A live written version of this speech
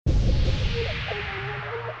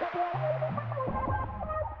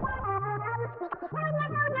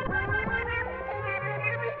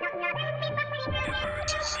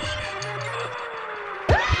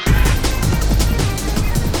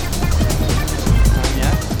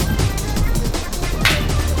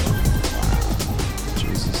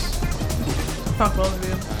Fuck both of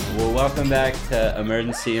you. Well, welcome back to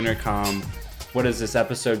Emergency Intercom. What is this,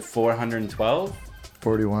 episode 412?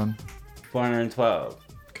 41. 412.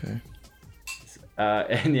 Okay.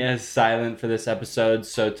 And yes, silent for this episode.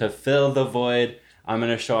 So to fill the void, I'm going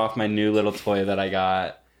to show off my new little toy that I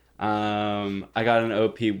got. I got an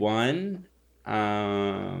OP1.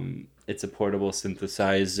 It's a portable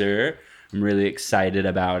synthesizer. I'm really excited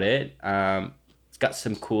about it. It's got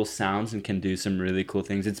some cool sounds and can do some really cool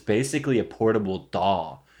things. It's basically a portable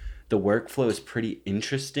DAW. The workflow is pretty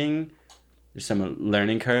interesting. There's some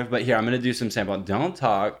learning curve, but here, I'm going to do some sample. Don't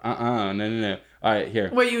talk. No. All right, here.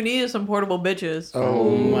 What you need is some portable bitches. Oh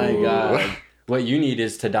my God. What you need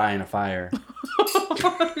is to die in a fire.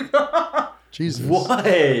 Jesus.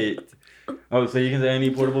 What? Oh, so you can say I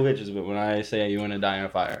need portable bitches, but when I say you want to die in a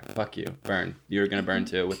fire, fuck you. Burn. You're going to burn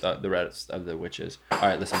too with the rest of the witches. All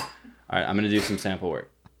right, listen. All right, I'm going to do some sample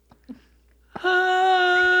work.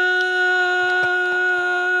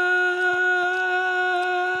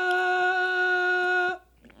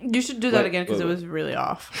 You should do that again because it was really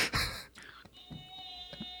off.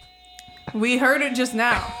 We heard it just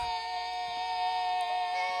now.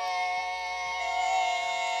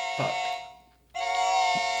 Fuck.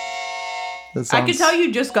 I can tell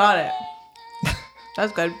you just got it.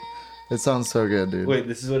 That's good. It sounds so good, dude. Wait,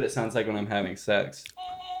 this is what it sounds like when I'm having sex.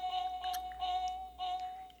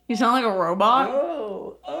 You sound like a robot.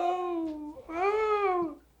 Oh.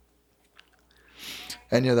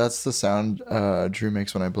 And yeah, that's the sound Drew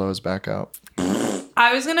makes when I blow his back out.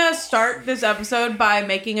 I was gonna start this episode by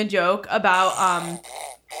making a joke about I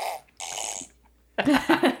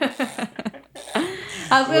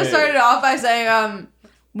was gonna start it off by saying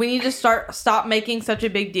we need to stop making such a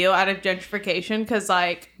big deal out of gentrification because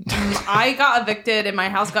like I got evicted and my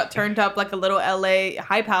house got turned up like a little LA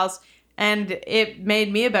hype house and it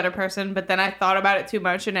made me a better person, but then I thought about it too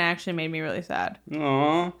much and it actually made me really sad.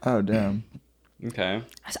 Aw. Oh, damn. Okay.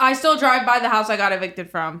 I still drive by the house I got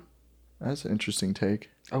evicted from. That's an interesting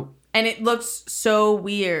take. Oh. And it looks so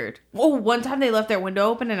weird. Oh, one time they left their window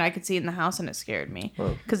open and I could see it in the house and it scared me.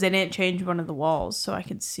 Because they didn't change one of the walls so I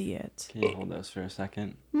could see it. Can you hold those for a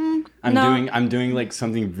second? No. I'm doing like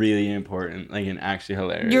something really important, like and actually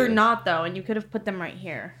hilarious. You're not though, and you could have put them right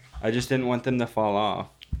here. I just didn't want them to fall off.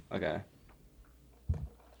 Okay.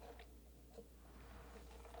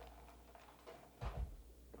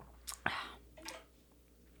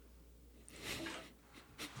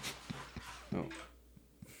 Oh.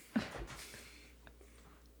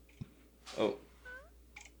 Oh.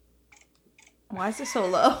 Why is it so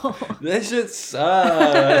low? This shit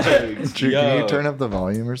sucks. Drew, Yo. can you turn up the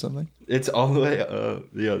volume or something? It's all the way up.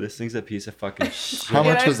 Yo, this thing's a piece of fucking shit. How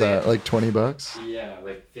Yeah, much I was see that? it. Like $20? Yeah,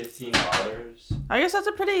 like $15. I guess that's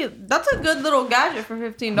a good little gadget for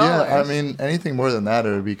 $15. Yeah, I mean, anything more than that, it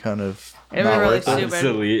would be kind of It'd be not really worth it. stupid.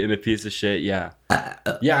 Obsolete and a piece of shit. Yeah.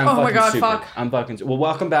 Yeah. I'm Oh my fucking God, stupid. fuck. I'm fucking. Well,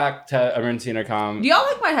 welcome back to Emergency Intercom. Do y'all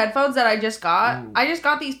like my headphones that I just got? Ooh. I just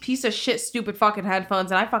got these piece of shit stupid fucking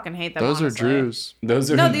headphones and I fucking hate them. Those honestly. are Drew's.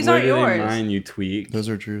 Those are No, these aren't literally yours. mine. You tweak. Those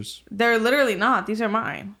are Drew's. They're literally not. These are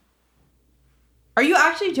mine. Are you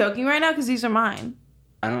actually joking right now? Because these are mine.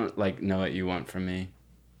 I don't like know what you want from me.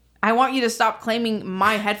 I want you to stop claiming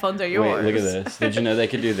my headphones are yours. Wait, look at this. Did you know they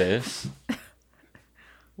could do this?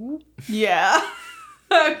 Yeah.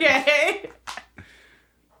 Okay.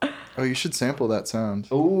 Oh, you should sample that sound.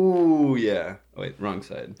 Oh yeah. Wait, wrong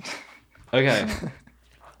side. Okay.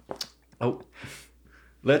 Oh.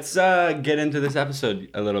 Let's get into this episode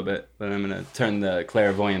a little bit, but I'm gonna turn the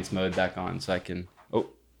clairvoyance mode back on so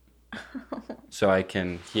I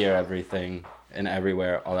can hear everything and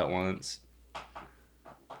everywhere all at once.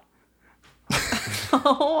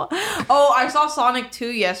 Oh, I saw Sonic 2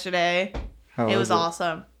 yesterday. How It was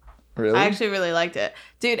awesome. Really? I actually really liked it.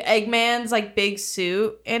 Dude, Eggman's like big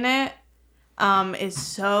suit in it is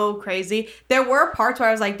so crazy. There were parts where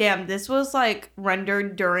I was like, damn, this was like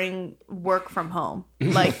rendered during work from home.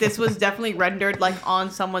 Like this was definitely rendered like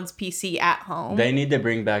on someone's PC at home. They need to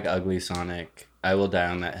bring back Ugly Sonic. I will die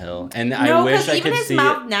on that hill. And No, I wish because I even could his see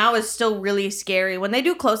mouth it. now is still really scary. When they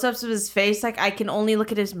do close-ups of his face, like I can only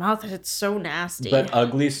look at his mouth and it's so nasty. But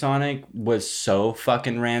Ugly Sonic was so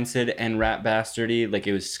fucking rancid and rat bastardy. Like,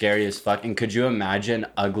 it was scary as fuck. And could you imagine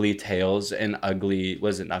Ugly Tails and Ugly...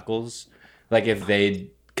 Was it Knuckles? Like, if they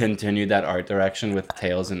continued that art direction with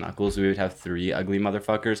Tails and Knuckles, we would have 3 ugly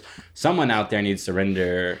motherfuckers. Someone out there needs to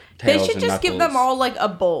render they Tails should and just Knuckles. give them all like a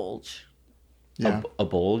bulge. Yeah, A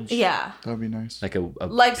bulge? Yeah. that would be nice. Like a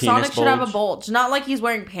Like penis Sonic should have a bulge? bulge. Not like he's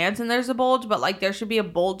wearing pants and there's a bulge, but like there should be a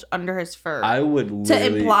bulge under his fur. I would to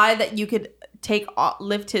literally... imply that you could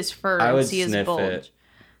lift his fur I and would see his sniff bulge. it.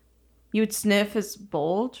 You would sniff his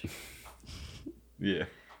bulge? Yeah.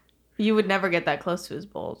 You would never get that close to his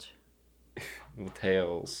bulge. Well,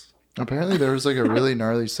 Tails. Apparently, there was like a really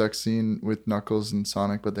gnarly sex scene with Knuckles and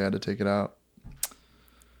Sonic, but they had to take it out.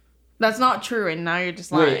 That's not true, and now you're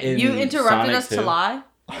just lying. Wait, You in interrupted Sonic us to 2? lie?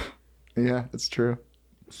 Yeah, it's true.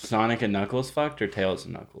 Sonic and Knuckles fucked or Tails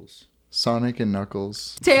and Knuckles? Sonic and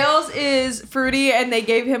Knuckles. Tails is fruity, and they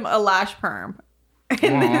gave him a lash perm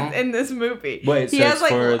Aw. in this movie. Wait, He so has, it's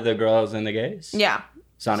like, for the girls and the gays? Yeah.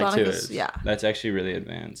 Sonic 2 Sonic is. yeah. That's actually really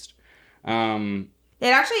advanced. It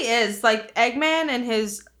actually is. Like, Eggman and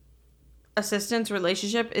his assistant's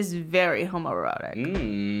relationship is very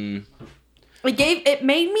homoerotic. It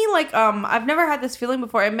made me like I've never had this feeling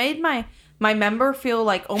before. It made my member feel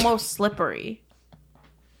like almost slippery.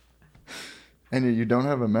 And you don't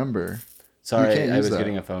have a member. Sorry, can't I use was that.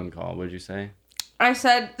 getting a phone call. What did you say? I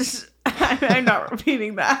said I'm not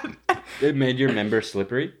repeating that. It made your member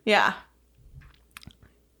slippery? Yeah.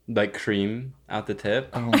 Like cream out the tip?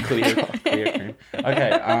 Oh my clear cream.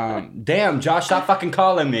 Okay, damn, Josh, stop fucking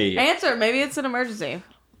calling me. Answer. Maybe it's an emergency.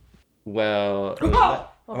 Well, Oh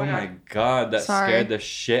oh my my god, that Sorry. scared the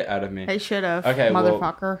shit out of me. I should have. Okay, well,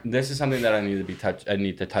 motherfucker. This is something that I need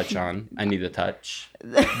to touch on. I need to touch.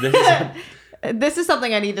 This is This is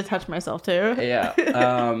something I need to touch myself too.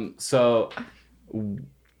 yeah. So,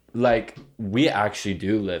 like, we actually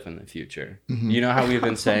do live in the future. You know how we've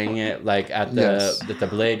been saying it, like at the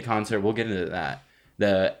Blade concert. We'll get into that.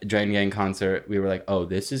 The Drain Gang concert. We were like, oh,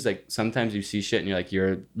 this is like sometimes you see shit and you're like,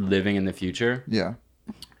 you're living in the future. Yeah.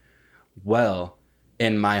 Well,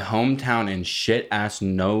 in my hometown in shit ass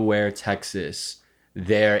nowhere, Texas,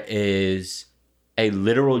 there is a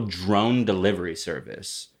literal drone delivery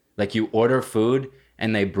service. Like you order food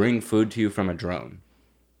and they bring food to you from a drone.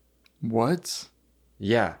 What?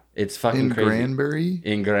 Yeah, it's fucking In crazy. Granbury?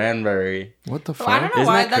 In Granbury. What the fuck? Well, I don't know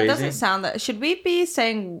Isn't why that that crazy? doesn't sound that. Should we be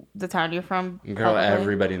saying the town you're from? Girl, publicly?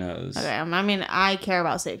 everybody knows. Okay, I mean, I care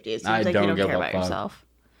about safety. It seems I like you don't don't give care a about fuck. yourself.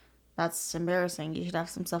 That's embarrassing. You should have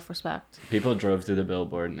some self-respect. People drove through the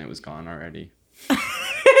billboard and it was gone already.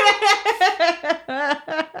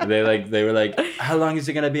 They were like, how long is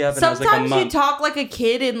it gonna be up? And I was like, a Sometimes you month. talk like a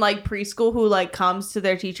kid in like preschool who like comes to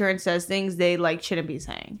their teacher and says things they like shouldn't be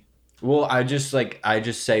saying. Well, I just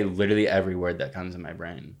say literally every word that comes in my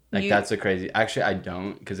brain. Like that's the crazy. Actually, I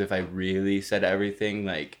don't, because if I really said everything,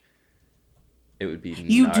 like it would be.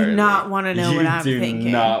 You do gnarly. not want to know what I'm thinking. You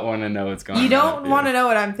do not want to know what's going on. You don't dude. want to know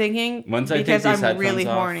what I'm thinking Once I take because these I'm really headphones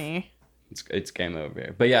off, horny. It's game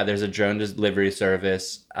over. But yeah, there's a drone delivery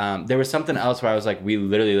service. There was something else where I was like, we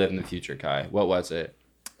literally live in the future, Kai. What was it?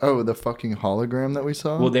 Oh, the fucking hologram that we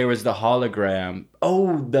saw? Well, there was the hologram.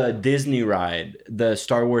 Oh, the Disney ride, the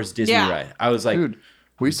Star Wars Disney ride. I was like, Dude,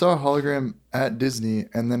 we saw a hologram at Disney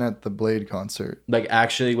and then at the Blade concert. like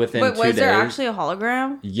actually within Wait, 2 was days. there actually a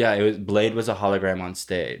hologram? Yeah, it was Blade was a hologram on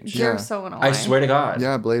stage. You're Yeah. so annoying. I swear to God.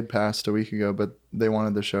 Yeah, Blade passed a week ago, but they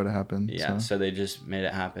wanted the show to happen. Yeah, so. so they just made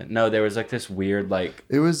it happen. No, there was like this weird like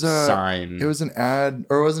It was sign. It was an ad,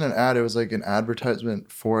 or it wasn't an ad. It was like an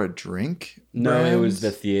advertisement for a drink. No, it was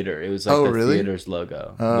brand. the theater. It was like Oh, the really? theater's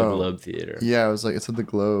logo, the Oh. Globe Theater. Yeah, it was like, it said the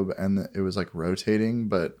Globe, and it was like rotating,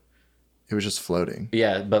 but it was just floating.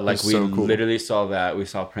 Yeah, but like It's we so cool. literally saw that. We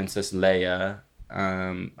saw Princess Leia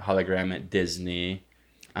hologram at Disney.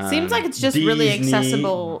 Seems like it's just really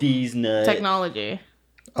accessible Disney. technology.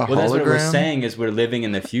 A Well, that's what we're hologram? saying is we're living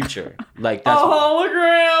in the future. Like that's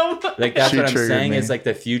hologram. like that's She what I'm triggered saying me. is like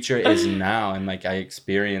the future is now, and like I'm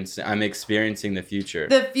experiencing the future.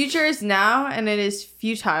 The future is now, and it is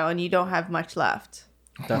futile, and you don't have much left.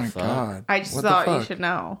 Oh The my fuck? god. I just What the thought you fuck? should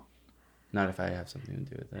know. Not if I have something to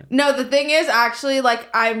do with it. No, the thing is, actually, like,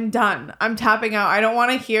 I'm done. I'm tapping out. I don't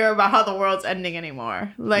want to hear about how the world's ending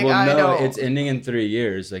anymore. Like, Well, I no, don't. it's ending in 3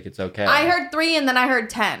 years. Like it's okay. I heard 3, and then I heard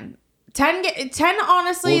 10. 10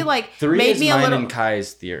 honestly, Well, like, 3 made is me a mine little. and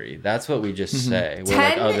Kai's theory. That's what we just Mm-hmm. say. We're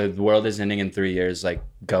like, 10 oh, the world is ending in 3 years. Like,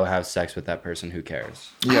 go have sex with that person. Who cares?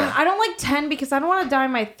 Yeah. I don't like 10 because I don't want to die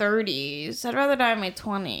in my 30s. I'd rather die in my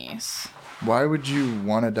 20s. Why would you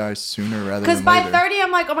want to die sooner rather Because than by later? 30, I'm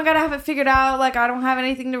like, oh my God, I have it figured out. Like, I don't have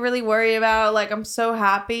anything to really worry about. Like, I'm so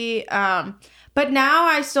happy. But now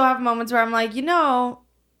I still have moments where I'm like, you know,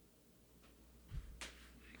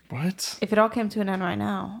 What? if it all came to an end right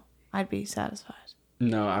now, I'd be satisfied.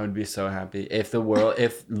 No, I would be so happy if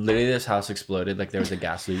literally this house exploded, like there was a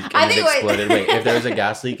gas leak and I it think, wait. exploded. Wait, if there was a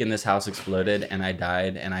gas leak and this house exploded and I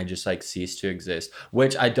died and I just like ceased to exist,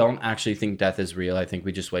 which I don't actually think death is real. I think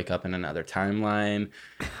we just wake up in another timeline.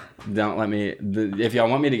 Don't let me. If y'all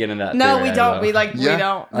want me to get into that, No, theory, we I don't. will. We like we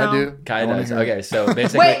don't. No. I do. Kai I wanna does. hear it. Okay, so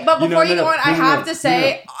basically. Wait, but before you go on, I have to no.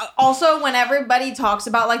 say, also, when everybody talks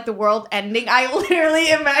about like the world ending, I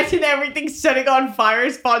literally imagine everything setting on fire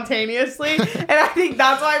spontaneously, and I think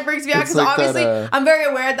that's why it freaks me out. It's Because like that, obviously, I'm very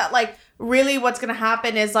aware that like really what's gonna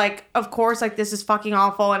happen is like, of course, like this is fucking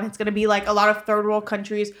awful, and it's gonna be like a lot of third world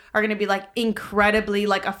countries are gonna be like incredibly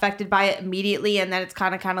like affected by it immediately, and then it's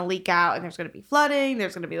kind of leak out, and there's gonna be flooding,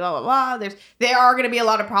 there's gonna be blah blah blah. There are gonna be a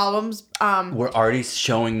lot of problems. We're already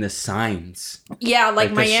showing the signs. Yeah, like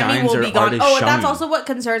the Miami signs will are be gone. already Oh, and that's showing. also what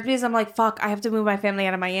concerns me is I'm like, fuck, I have to move my family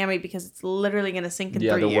out of Miami because it's literally gonna sink in 3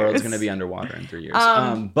 years. Yeah, the world's gonna be underwater in 3 years.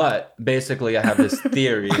 But basically, I have this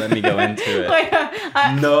theory. Let me go into it. Like,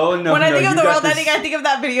 No. when I think of you the got world this- ending, I think of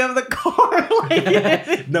that video of the car.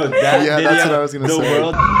 Like, No, that Yeah, video, that's what I was gonna the say.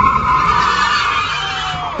 world.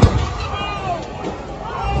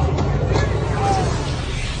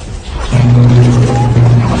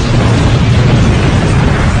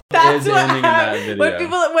 that's is what ending in that happened. When video.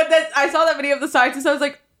 I saw that video of the scientists, I was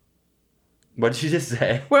like, What did you just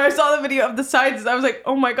say? when I saw the video of the scientists, I was like,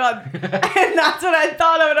 oh my god, and that's what I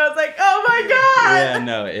thought of, and I was like, oh my god. Yeah,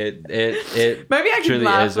 no, it Maybe I can truly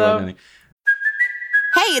laugh is the world though. ending.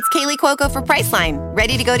 Hey, it's Kaylee Cuoco for Priceline.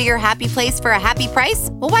 Ready to go to your happy place for a happy price?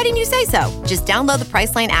 Well, why didn't you say so? Just download the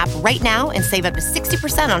Priceline app right now and save up to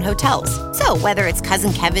 60% on hotels. So whether it's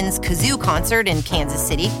Cousin Kevin's Kazoo concert in Kansas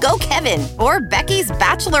City, go Kevin, or Becky's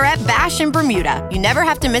Bachelorette Bash in Bermuda, you never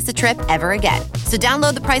have to miss a trip ever again. So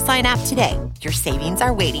download the Priceline app today. Your savings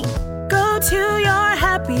are waiting. Go to your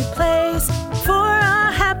happy place for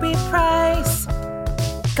a happy price.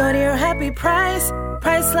 Go to your happy price,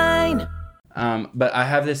 Priceline. But I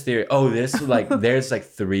have this theory. Oh, there's like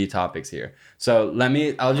 3 topics here. So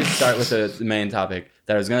I'll just start with the main topic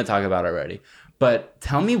that I was going to talk about already. But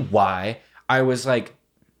tell me why I was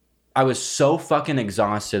so fucking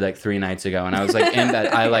exhausted like 3 nights ago, and I was like in bed.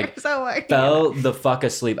 I like So like, fell the fuck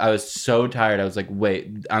asleep. I was so tired. I was like, wait,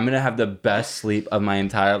 I'm going to have the best sleep of my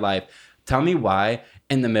entire life. Tell me why.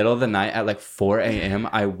 In the middle of the night at like 4 a.m.,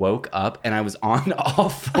 I woke up and I was on all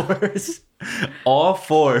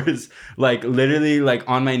fours, like literally like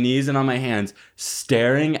on my knees and on my hands,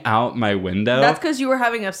 staring out my window. that's because you were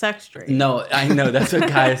having a sex dream. No, I know. That's what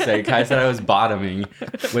Kai said. Kai said I was bottoming,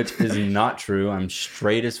 which is not true. I'm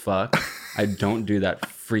straight as fuck. I don't do that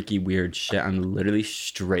freaky weird shit. I'm literally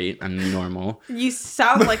straight. I'm normal. You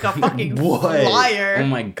sound like a fucking What? liar. Oh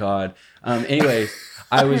my god. Anyways,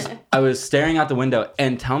 I was staring out the window,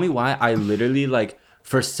 and tell me why I literally like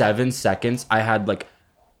for 7 seconds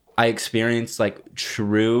I experienced like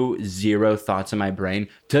true zero thoughts in my brain,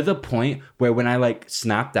 to the point where when I like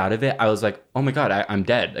snapped out of it, I was like, oh my god, I'm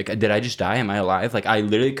dead. Like, did I just die? Am I alive? Like, I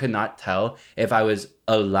literally could not tell if I was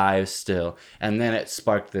alive still. And then it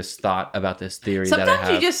sparked this thought about this theory that I Sometimes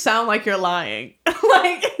have. you just sound like you're lying.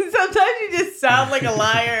 Like, sometimes you just sound like a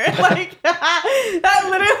liar. Like, that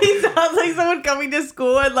literally sounds like someone coming to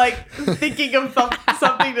school and like thinking of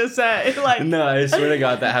something to say. Like, No, I swear to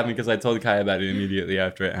God that happened because I told Kai about it immediately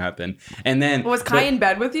after it happened. And then was Kai in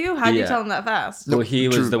bed with you? How'd you Yeah. tell him that fast? Well, he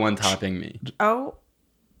was True. the one topping me. Oh,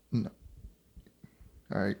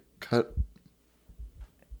 All right, cut.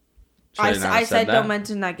 Should not I have said that? don't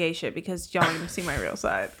mention that gay shit because y'all gonna see my real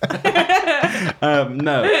side.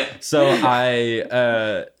 No. So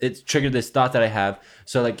it triggered this thought that I have.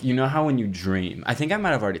 So like, you know how when you dream, I think I might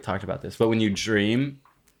have already talked about this, but when you dream,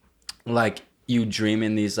 like you dream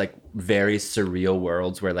in these like very surreal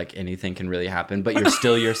worlds where like anything can really happen, but you're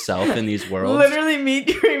still yourself in these worlds. Literally me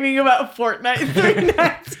dreaming about Fortnite 3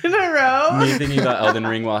 nights in a row. Me thinking about Elden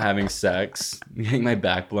Ring while having sex, getting my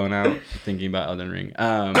back blown out, thinking about Elden Ring. Wait.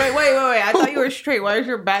 I thought you were straight. Why is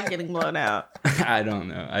your back getting blown out? I don't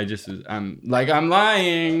know. I'm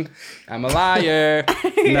lying. I'm a liar.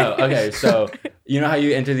 No, okay, so you know how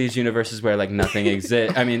you enter these universes where like nothing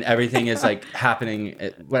exists? I mean, everything is like happening,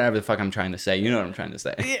 whatever the fuck I'm trying to say. You know what I'm trying to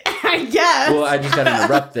say. I guess. Well, I just got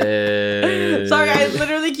interrupted. Sorry, I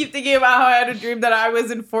literally keep thinking about how I had a dream that I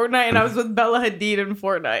was in Fortnite and I was with Bella Hadid in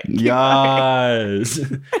Fortnite. Yes.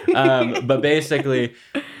 But basically,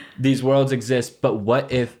 these worlds exist, but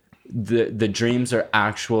what if the dreams are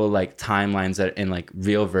actual like timelines that in like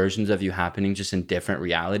real versions of you happening just in different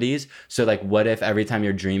realities? So like, what if every time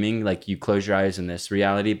you're dreaming, like you close your eyes in this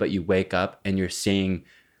reality, but you wake up and you're seeing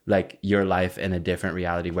like your life in a different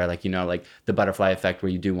reality where like, you know, like the butterfly effect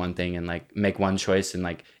where you do one thing and like make one choice and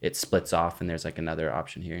like it splits off and there's like another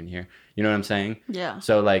option here and here. You know what I'm saying? Yeah.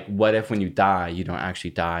 So like what if when you die, you don't actually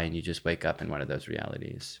die and you just wake up in one of those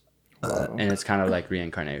realities? Wow. And it's kind of like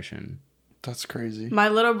reincarnation. That's crazy. My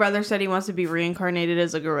little brother said he wants to be reincarnated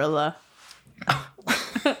as a gorilla.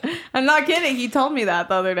 I'm not kidding. He told me that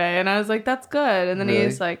the other day, and I was like, "That's good." And then Really?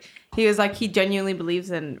 he was like, he genuinely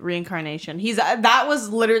believes in reincarnation. That was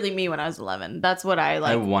literally me when I was 11. That's what I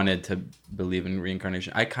like. I wanted to believe in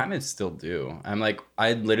reincarnation. I kind of still do. I'm like,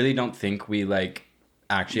 I literally don't think we like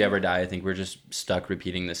actually ever die. I think we're just stuck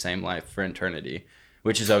repeating the same life for eternity,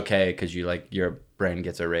 which is okay because you like your brain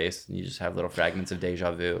gets erased and you just have little fragments of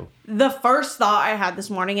deja vu. The first thought I had this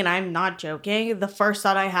morning, and I'm not joking, the first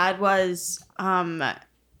thought I had was,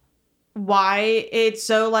 why it's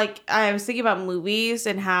so like, I was thinking about movies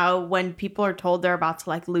and how when people are told they're about to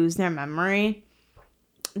like lose their memory,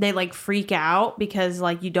 they like freak out because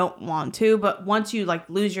like you don't want to, but once you like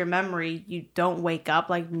lose your memory, you don't wake up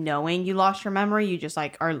like knowing you lost your memory. You just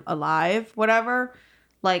like are alive, whatever.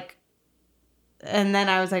 Like, and then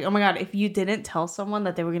I was like, oh my God, if you didn't tell someone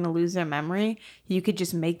that they were going to lose their memory, you could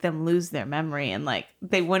just make them lose their memory and like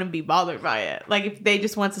they wouldn't be bothered by it. Like if they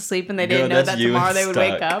just went to sleep and they didn't know that tomorrow they would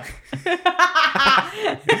wake up.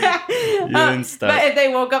 But if they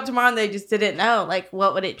woke up tomorrow and they just didn't know, like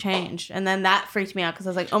what would it change? And then that freaked me out because I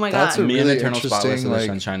was like, oh my That's God. a Me and really Eternal Spotless interesting, of the like-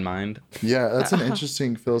 Sunshine Mind. Yeah, that's an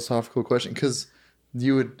interesting philosophical question because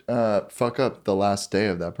you would fuck up the last day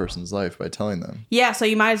of that person's life by telling them. Yeah, so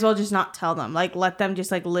you might as well just not tell them. Like let them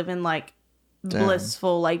just like live in like Damn.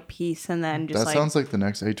 blissful like peace and then just That like sounds like the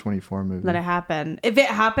next A24 movie. let it happen. If it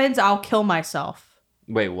happens, I'll kill myself.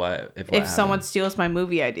 Wait, what? If someone steals my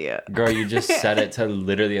movie idea. Girl, you just said it to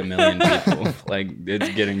literally a million people. Like, it's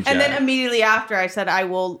getting And then jacked. immediately after I said I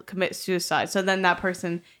will commit suicide. So then that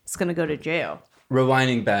person is going to go to jail.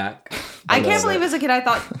 Rewinding back. I can't love believe it. as a kid I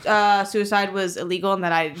thought suicide was illegal and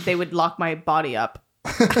that they would lock my body up.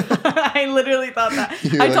 I literally thought that.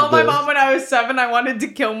 You I like told my this. mom when I was 7 I wanted to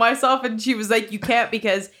kill myself and she was like, you can't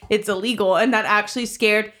because it's illegal. And that actually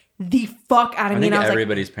scared the fuck out of I me. think And I was like,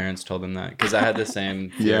 everybody's parents told them that because I had the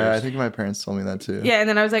same fears. Yeah, I think my parents told me that too. yeah. And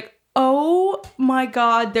then I was like, oh my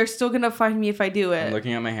God, they're still going to find me if I do I'm it.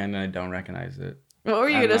 looking at my hand and I don't recognize it. What were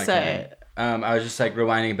you I'm going to not say? kidding. I was just like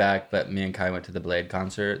rewinding back, but me and Kai went to the Blade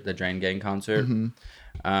concert, the Drain Gang concert.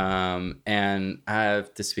 And I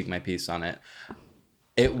have to speak my piece on it.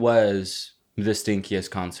 It was the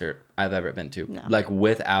stinkiest concert I've ever been to. No. Like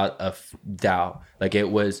without a doubt. Like it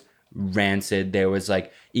was rancid. There was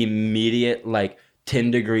like immediate like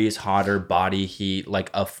 10 degrees hotter body heat, like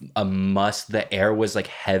a must. The air was like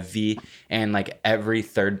heavy and like every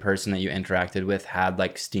third person that you interacted with had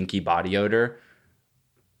like stinky body odor.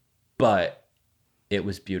 But it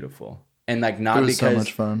was beautiful. And like not It was because so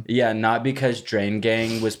much fun. Yeah, not because Drain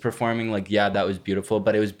Gang was performing, like, yeah, that was beautiful,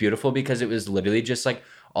 but it was beautiful because it was literally just like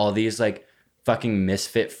all these like fucking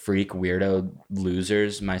misfit freak weirdo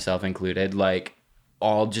losers, myself included, like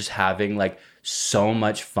all just having like so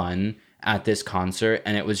much fun at this concert.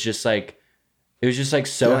 And it was just like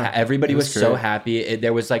so Yeah, everybody it was was so great. happy.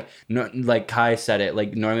 There was like no, like Kai said it,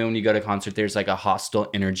 like normally when you go to concert there's like a hostile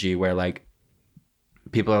energy where like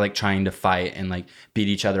people are like trying to fight and like beat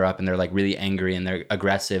each other up and they're like really angry and they're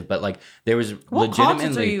aggressive, but like there was What concerts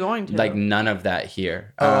legitimately are you going to? like none of that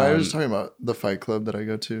here. I was talking about the Fight Club that I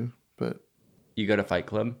go to, but You go to Fight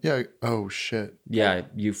Club? yeah. Oh shit. Yeah,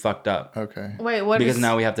 you fucked up. Okay. Wait, what Because is...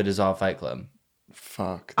 now we have to dissolve Fight Club.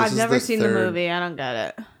 Fuck. This I've is never seen the third- movie. I don't get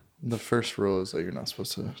it. The first rule is that you're not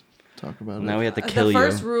supposed to talk about Now it. we have to kill The you.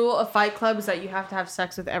 first rule of Fight Club is that you have to have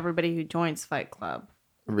sex with everybody who joins Fight Club.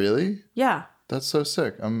 Really? Yeah. That's so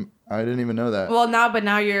sick. I didn't even know that. Well,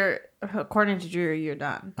 now you're, according to Drew, you're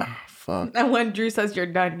done. Fuck. And when Drew says you're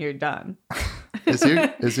done, you're done. Is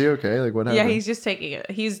he okay? Like what happened? Yeah, he's just taking it.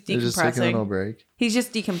 He's They're just taking a little decompressing. break. He's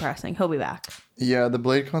just decompressing. He'll be back. Yeah, the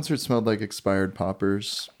Blade concert smelled like expired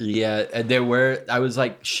poppers. Yeah, I was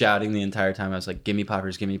like shouting the entire time. I was like, give me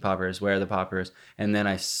poppers, where are the poppers? And then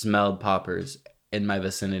I smelled poppers in my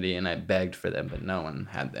vicinity and I begged for them, but no one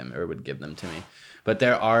had them or would give them to me. But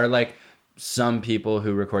there are like some people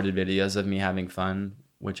who recorded videos of me having fun,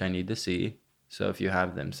 which I need to see. So if you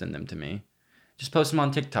have them, send them to me. Just post them on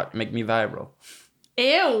TikTok, make me viral. Ew.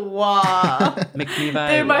 Make me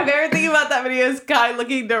viral. Dude, my favorite thing about that video is Kai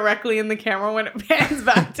looking directly in the camera when it pans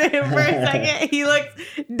back to him for a second. He looks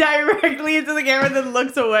directly into the camera, then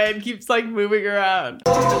looks away and keeps like moving around.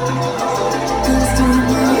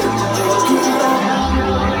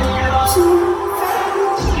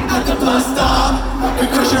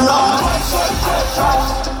 Because you're on.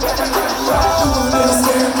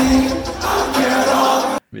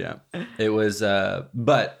 Yeah, it was,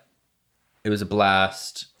 but it was a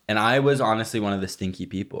blast. And I was honestly one of the stinky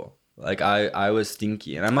people. Like, I was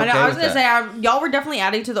stinky, and I'm okay I was with gonna that. say, y'all were definitely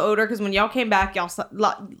adding to the odor because when y'all came back,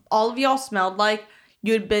 all of y'all smelled like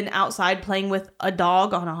you had been outside playing with a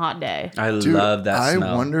dog on a hot day. I Dude, love that smell.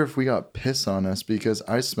 I wonder if we got piss on us because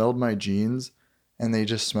I smelled my jeans and they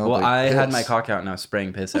just smelled Well, like I piss. had my cock out and I was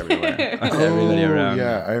spraying piss everywhere. Everybody around.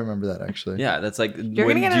 Yeah, I remember that actually. Yeah, that's like. You're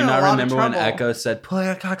When, gonna get do you in a not lot of remember when trouble. Echo said, "Pull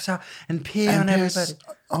your cocks out and pee And on piss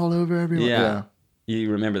everybody"? all over everyone. Yeah. Yeah.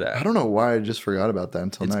 You remember that? I don't know why I just forgot about that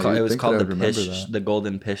until now. It You'd was think called that I the would remember piss, that. the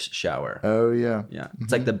golden piss shower. Oh yeah. Yeah,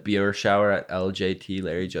 it's like the beer shower at LJT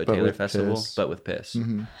Larry Joe But Taylor with Festival, piss. but with piss.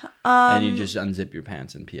 Mhm. And you just unzip your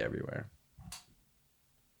pants and pee everywhere.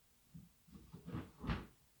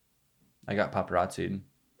 I got paparazzi'd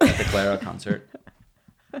at the Claro concert.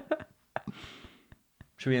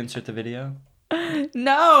 Should we insert the video?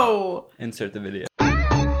 No. Insert the video.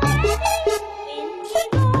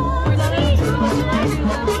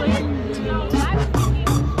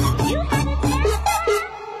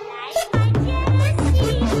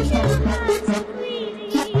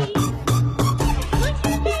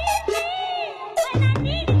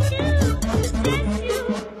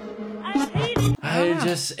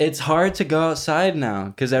 It's hard to go outside now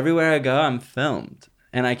because everywhere I go, I'm filmed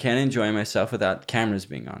and I can't enjoy myself without cameras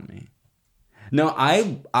being on me. No,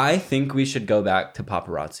 I think we should go back to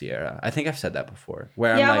paparazzi era. I think I've said that before.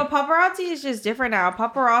 Where Yeah, I'm like, but paparazzi is just different now.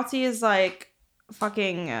 Paparazzi is like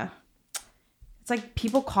fucking. It's like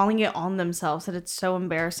people calling it on themselves that it's so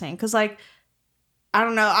embarrassing. Cause like, I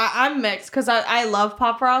don't know. I'm mixed because I love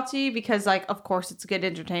paparazzi because like, of course, it's good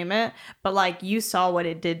entertainment. But like, you saw what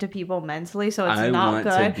it did to people mentally, so it's I not want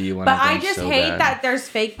good. to be one But of them I just so hate bad. that there's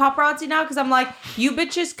fake paparazzi now because I'm like, you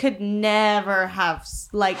bitches could never have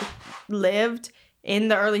like lived in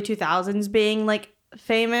the early 2000s being like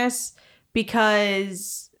famous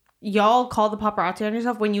because y'all call the paparazzi on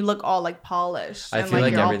yourself when you look all like polished. I and, feel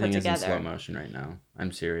like you're all everything put is in together. slow motion right now.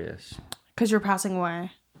 I'm serious. Because you're passing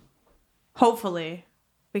away. Hopefully.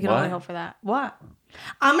 We can What? only hope for that. What?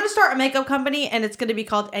 I'm going to start a makeup company and it's going to be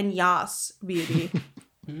called Enyas Beauty.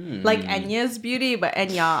 Like Enya's Beauty, but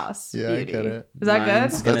Enyas Yeah, I Beauty. get it. Is that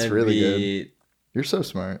Mine's good? That's gonna really be You're so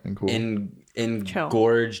smart and cool.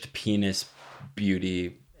 engorged penis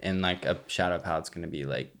beauty and like a shadow palette's gonna be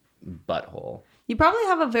like butthole. You probably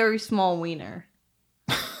have a very small wiener.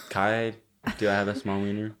 Kai, do I have a small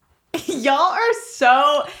wiener? Y'all are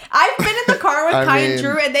so... I've been in the car with I Kai and mean-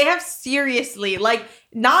 Drew and they have seriously, like,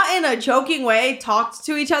 not in a joking way, talked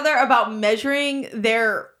to each other about measuring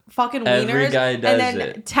their fucking wieners. Every guy does and then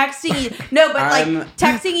it. texting... No, but like, I'm-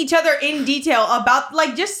 texting each other in detail about...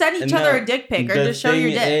 Like, just send each other a dick pic or the just show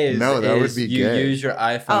your thing dick. No, that would be you gay. use your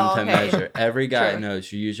iPhone Oh, to okay. measure. Every guy True.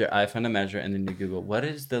 knows you use your iPhone to measure, and then you Google what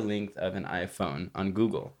is the length of an iPhone on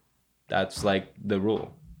Google. That's like the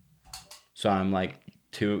rule. So I'm like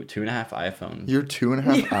 2.5 iPhones. You're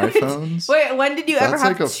 2.5 iPhones? Wait, when did you ever That's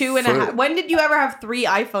have like a 2.5? foot. When did you ever have 3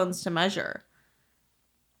 iPhones to measure?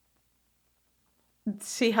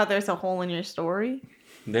 See how there's a hole in your story?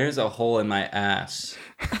 There's a hole in my ass.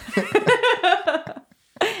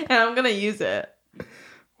 And I'm gonna use it.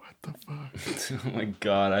 Oh my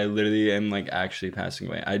god, I literally am like actually passing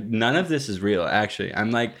away. None of this is real, actually.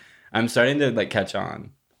 I'm starting to like catch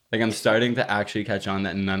on. Like I'm starting to actually catch on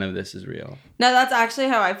that none of this is real. No, that's actually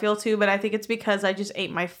how I feel too, but I think it's because I just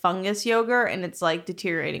ate my fungus yogurt and it's like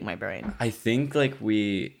deteriorating my brain. I think like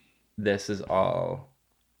this is all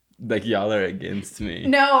like y'all are against me.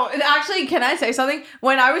 No, actually, can I say something?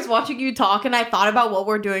 When I was watching you talk and I thought about what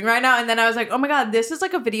we're doing right now, and then I was like, oh my god, this is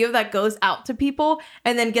like a video that goes out to people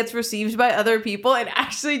and then gets received by other people. It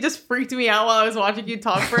actually just freaked me out while I was watching you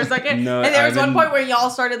talk for a second. No, and there was I've one been- point where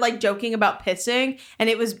y'all started like joking about pissing, and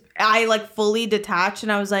I like fully detached,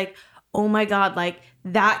 and I was like, oh my god, like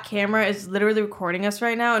that camera is literally recording us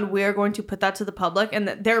right now, and we're going to put that to the public, and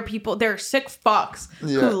there are sick fucks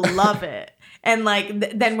who love it. And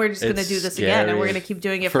like, then we're just gonna It's do this again, and we're scary. gonna keep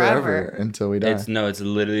doing it Forever forever. until we die. It's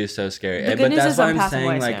literally so scary. The But good news that's is why I'm I'm passing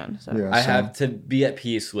away saying like soon. So. Yeah. I same. have to be at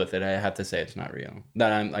peace with it. I have to say it's not real.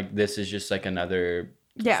 That I'm like this is just like another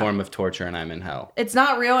Yeah. form of torture and I'm in hell. It's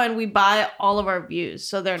not real, and we buy all of our views,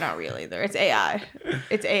 so they're not real either. It's AI.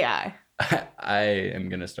 It's AI. I am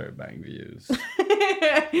gonna start buying views.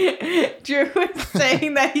 Drew was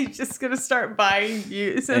saying that he's just gonna start buying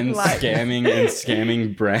views and and like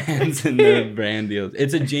scamming brands and their brand deals.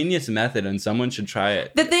 It's a genius method and someone should try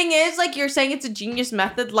it. The thing is, like, you're saying it's a genius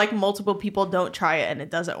method, like multiple people don't try it and it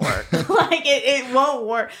doesn't work. Like it won't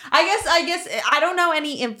work. I guess I don't know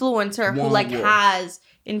any influencer who Won't like work. has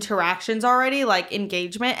interactions already, like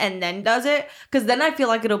engagement, and then does it, because then I feel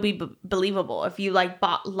like it'll be believable if you like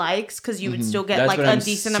bought likes, because you would still get That's like what a I'm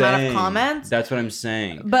decent amount of saying. comments. That's what I'm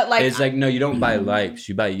saying. But like, it's like, no, you don't buy likes,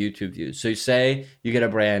 you buy YouTube views. So you say you get a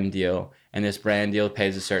brand deal, and this brand deal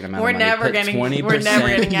pays a certain amount we're of money. never Put getting 20%, we're never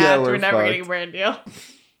getting Yeah, ads. we're We're never fucked. getting a brand deal.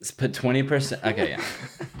 Put 20%. Okay, yeah.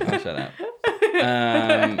 I'll shut up.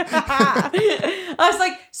 I was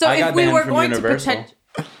like, so I if got we banned were from going Universal.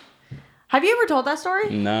 to have you ever told that story?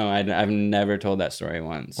 No, I've never told that story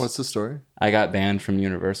once. What's the story? I got banned from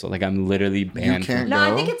Universal. Like, I'm literally banned. can't No,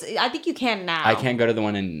 go? I think you can now. I can't go to the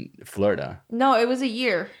one in Florida. No, it was a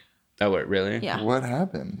year. Oh, what, really? Yeah. What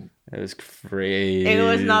happened? It was crazy. It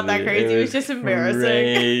was not that crazy. It was just embarrassing.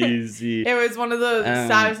 Crazy. It was one of the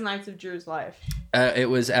saddest nights of Drew's life. It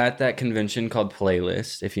was at that convention called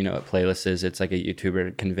Playlist. If you know what Playlist is, it's like a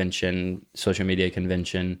YouTuber convention, social media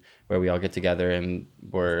convention, where we all get together and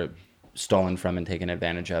we're stolen from and taken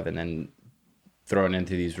advantage of, and then thrown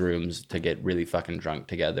into these rooms to get really fucking drunk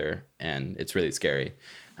together, and it's really scary.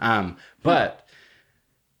 But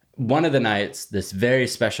one of the nights, this very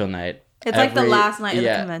special night, It's like the last night of the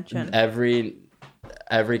convention.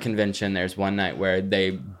 Every convention, there's one night where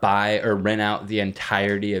they buy or rent out the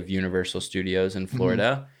entirety of Universal Studios in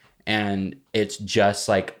Florida, and it's just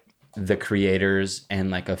like the creators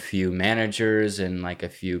and like a few managers and like a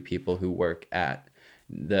few people who work at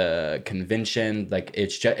the convention. Like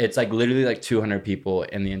it's like literally like 200 people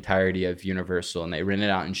in the entirety of Universal, and they rent it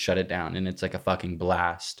out and shut it down, and it's like a fucking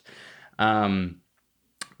blast.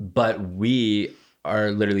 But we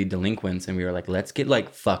are literally delinquents, and we were like, let's get like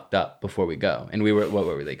fucked up before we go. And we were, what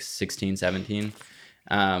were we, like 16, 17?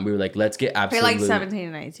 We were like, let's get We're absolutely like 17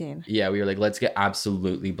 and 18. yeah, we were like, let's get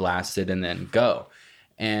absolutely blasted and then go.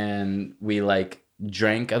 And we like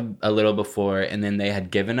drank a little before, and then they had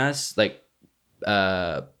given us like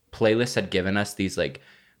Playlist had given us these like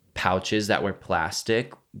pouches that were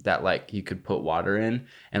plastic that like you could put water in,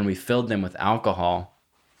 and we filled them with alcohol.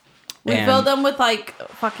 We And- filled them with like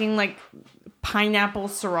fucking like pineapple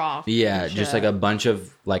Syrah. Yeah, and just shit. like a bunch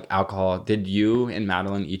of like alcohol. Did you and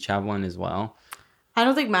Madeline each have one as well? I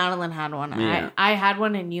don't think Madeline had one. Yeah. I had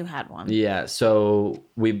one and you had one. Yeah, so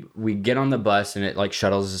we get on the bus, and it like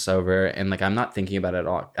shuttles us over, and like I'm not thinking about it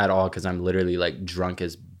at all because I'm literally like drunk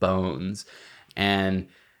as bones. And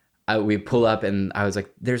we pull up, and I was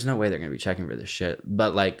like, there's no way they're gonna be checking for this shit.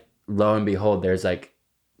 But like lo and behold, there's like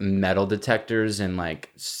metal detectors and like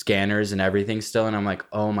scanners and everything still, and I'm like,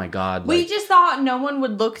 oh my god. We Like, just thought no one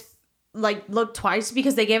would look twice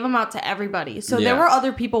because they gave them out to everybody. So there Yeah. were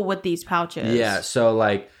other people with these pouches. yeah, so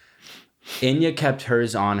like Inya kept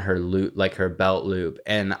hers on her loop, like her belt loop,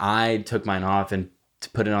 and I took mine off and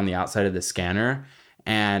put it on the outside of the scanner,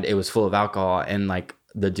 and it was full of alcohol. And like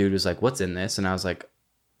the dude was like, what's in this? And I was like,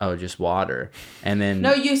 oh, just water. And then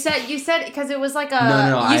No, you said because it was like a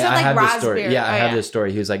no, you said I like have raspberry. this story. Yeah, I Oh, have this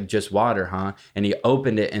story. He was like, just water, huh? And he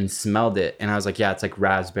opened it and smelled it, and I was like, yeah, it's like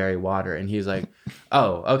raspberry water. And he was like,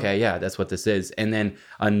 oh, okay, yeah, that's what this is. And then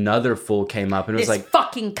another fool came up and was This like,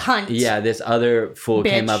 fucking cunt. yeah, this other fool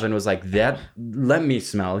came Bitch. up and was like, that, let me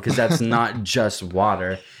smell, because that's not just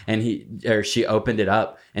water. And she opened it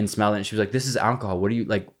up and smelled it, and she was like, this is alcohol. What are you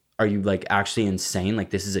like? Are you like actually insane?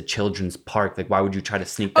 Like, this is a children's park. Like, why would you try to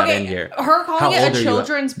sneak that in here? Her calling How it old a are you?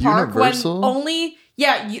 children's park Universal? when only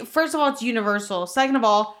first of all, it's Universal. Second of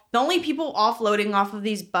all, the only people offloading off of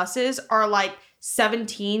these buses are like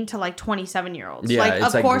 17 to like 27-year-olds. Yeah, like it's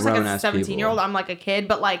of like course like a grown-ass 17-year-old, people. I'm like a kid,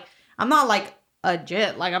 but like I'm not like a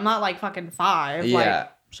jit. Like I'm not like fucking 5. Yeah.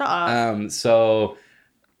 Like shut up. So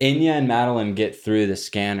Inya and Madeline get through the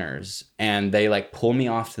scanners, and they like pull me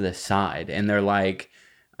off to the side, and they're like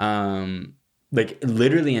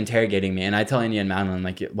literally interrogating me. And I tell Inya and Madeline,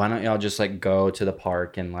 like, why don't y'all just like go to the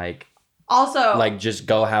park and like Also, just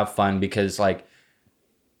go have fun, because like,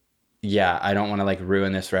 yeah, I don't want to like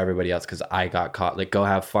ruin this for everybody else because I got caught. Like, go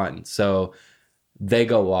have fun. So they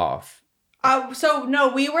go off. so no,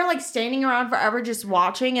 we were like standing around forever just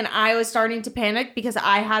watching, and I was starting to panic because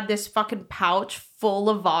I had this fucking pouch full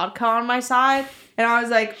of vodka on my side, and I was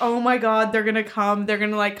like, oh my god, they're gonna come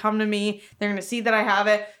to me, they're gonna see that I have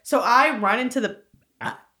it. So I run into the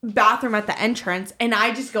bathroom at the entrance, and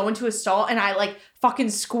I just go into a stall, and I like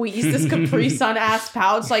fucking squeeze this Capri Sun ass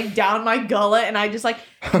pouch like down my gullet, and I just like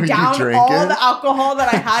you down drink all it? the alcohol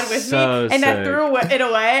that I had with So me, and I sick. threw it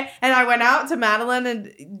away. And I went out to Madeline,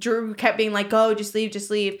 and Drew kept being like, "Go, just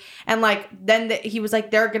leave." And like then he was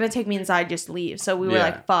like, "They're gonna take me inside, just leave." So we were Yeah.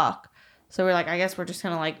 like, "Fuck." So we're like, I guess we're just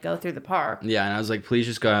gonna like go through the park. Yeah, and I was like, please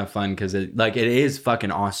just go have fun because it is fucking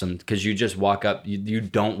awesome because you just walk up, you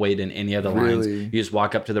don't wait in any of the lines. Really? You just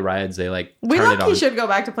walk up to the rides. They like We turn it lucky on. should go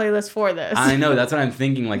back to playlist for this. I know, that's what I'm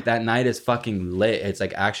thinking. Like that night is fucking lit. It's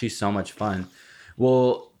like actually so much fun.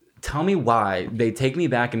 Well, tell me why they take me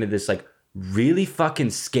back into this like really fucking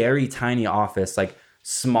scary tiny office, like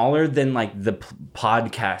smaller than like the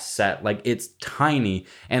podcast set. Like it's tiny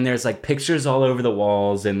and there's like pictures all over the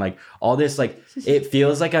walls and like all this, like it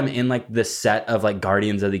feels like I'm in like the set of like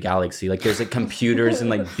Guardians of the Galaxy. Like there's like computers and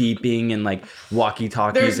like beeping and like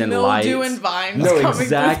walkie-talkies There's and mildew lights. and vines. No, coming through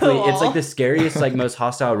exactly. the wall. It's like the scariest, like most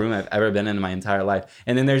hostile room I've ever been in my entire life.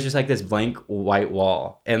 And then there's just like this blank white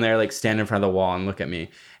wall, and they're like stand in front of the wall and look at me,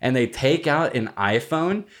 and they take out an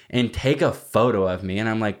iPhone and take a photo of me, and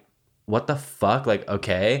I'm like, what the fuck? Like,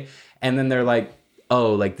 okay. And then they're like,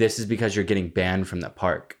 oh, like this is because you're getting banned from the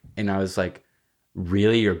park. And I was like,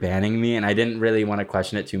 really, you're banning me? And I didn't really want to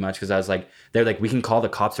question it too much because I was like, they're like, we can call the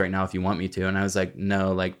cops right now if you want me to. And I was like,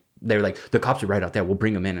 no, like they were like, the cops are right out there, we'll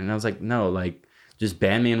bring them in. And I was like, no, like just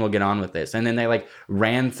ban me and we'll get on with this. And then they like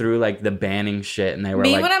ran through like the banning shit, and they were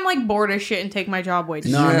me like, when I'm like bored as shit and take my job way too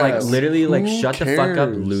no, long. I'm like Yes. literally like Who shut the fuck up,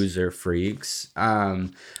 cares? loser freaks. Me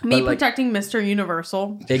but, like, protecting Mr.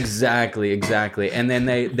 Universal. Exactly. And then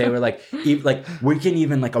they were like, like we can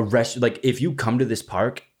even like arrest, like if you come to this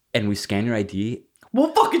park and we scan your ID,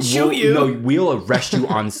 We'll fucking shoot we'll, you. No, we'll arrest you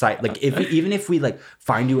on site. Like even if we like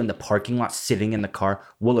find you in the parking lot sitting in the car,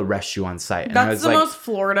 we'll arrest you on site. And I That's was the like, most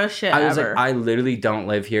Florida shit I was ever. like, I literally don't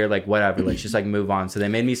live here. Like whatever. Let's just like move on. So they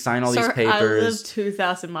made me sign all these Sir, I live papers.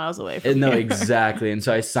 2,000 miles away from No, here. exactly. And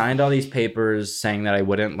so I signed all these papers saying that I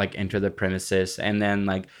wouldn't like enter the premises, and then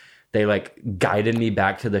like they like guided me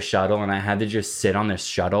back to the shuttle, and I had to just sit on this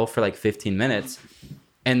shuttle for like 15 minutes.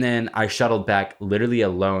 And then I shuttled back literally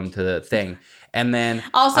alone to the thing. And then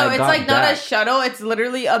Also, I it's got like not a back. shuttle. It's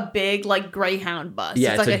literally a big like Greyhound bus.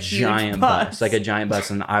 Yeah, it's like a giant huge bus, like a giant bus,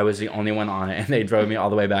 and I was the only one on it. And they drove me all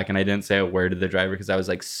the way back, and I didn't say a word to the driver because I was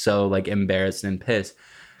like so like embarrassed and pissed.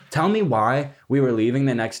 Tell me why we were leaving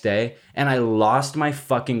the next day, and I lost my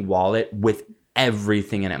fucking wallet with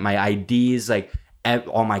everything in it, my IDs, like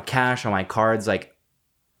all my cash, all my cards, like.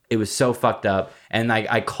 It was so fucked up. And like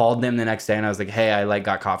I called them the next day and I was like, hey, I like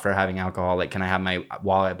got caught for having alcohol. Like, can I have my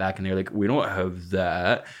wallet back? And they're like, we don't have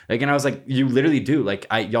that. Like, and I was like, you literally do. Like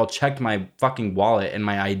y'all checked my fucking wallet and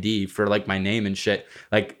my ID for like my name and shit.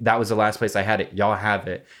 Like that was the last place I had it. Y'all have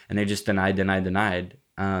it. And they just denied.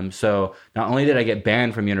 So not only did I get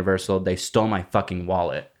banned from Universal, they stole my fucking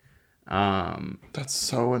wallet. That's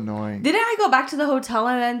so annoying. Didn't I go back to the hotel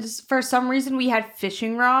and then just for some reason we had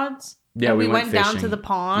fishing rods? Yeah, and we went down to fishing. the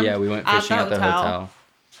pond. Yeah, we went fishing at the hotel.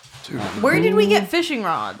 Dude, Where did we get fishing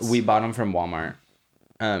rods? We bought them from Walmart.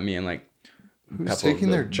 Me and like who's couple of taking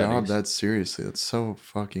the their job buddies. that seriously? That's so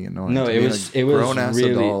fucking annoying. No, To it be was a grown-ass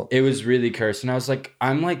really adult. it was really cursed, and I was like,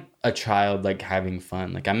 I'm like a child, like having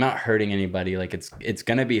fun. Like I'm not hurting anybody. Like it's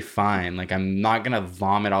gonna be fine. Like I'm not gonna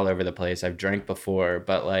vomit all over the place. I've drank before,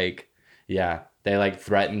 but like yeah, they like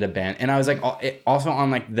threatened to ban. And I was like, also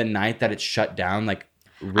on like the night that it shut down, like.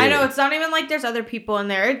 Really? I know it's not even like there's other people in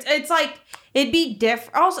there. It's like it'd be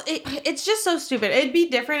different. Also, it's just so stupid. It'd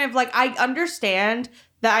be different if like I understand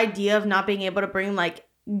the idea of not being able to bring like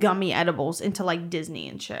gummy edibles into like Disney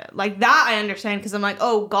and shit like that. I understand because I'm like,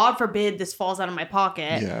 oh, God forbid this falls out of my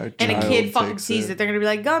pocket, Yeah, and a child kid fucking takes sees it. it. They're gonna be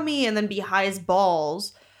like gummy and then be high as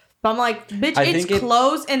balls. But I'm like, bitch, I it's think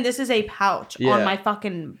closed and this is a pouch Yeah. on my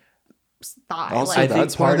fucking thigh. Also, I think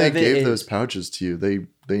that's why part they of it gave is- those pouches to you.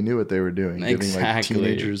 They knew what they were doing, giving like Exactly.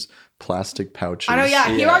 teenagers plastic pouches. I know, yeah.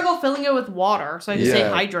 Here Yeah. I go filling it with water, so I can stay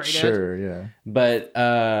hydrated. Sure, yeah. But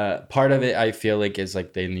part of it I feel like is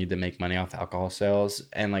like they need to make money off alcohol sales,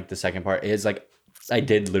 and like the second part is like I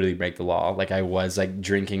did literally break the law. Like I was like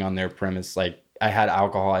drinking on their premise. Like I had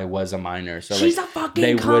alcohol. I was a minor, so She's like a fucking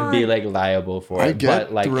they would be cunt. like liable for it. I get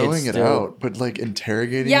but like throwing it's it still, out, but like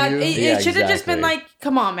interrogating Yeah, you. it should have just been exactly. like,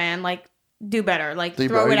 come on, man, like do better, like they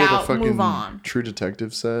throw brought it you to the out, fucking move on. True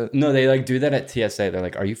Detective set. No, they like do that at TSA. They're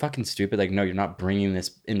like, "Are you fucking stupid? Like, no, you're not bringing this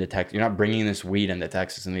into Texas. You're not bringing this weed into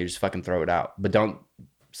Texas, and they just fucking throw it out. But don't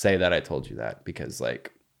say that I told you that because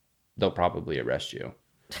like they'll probably arrest you."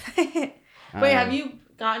 Wait, have you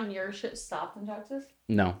gotten your shit stopped in Texas?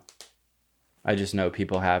 No, I just know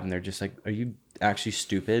people have, and they're just like, "Are you actually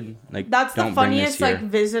stupid?" Like That's the don't bring this funniest like here.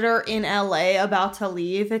 visitor in LA about to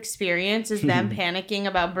leave experience is them panicking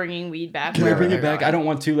about bringing weed back. Can I wherever bring it they're back? going. I don't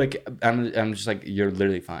want to. Like, I'm just like, you're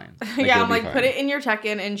literally fine. Like, Yeah, you'll I'm be like, fine. put it in your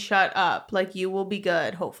check-in and shut up. Like you will be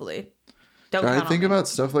good, hopefully. Don't. I count on think me. about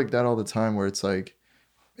stuff like that all the time where it's like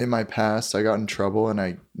in my past I got in trouble,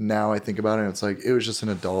 and now I think about it, and it's like it was just an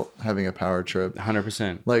adult having a power trip.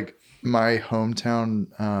 100%. Like my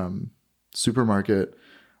hometown supermarket,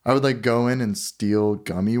 I would like go in and steal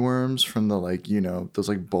gummy worms from the like, you know, those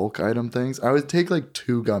like bulk item things. I would take like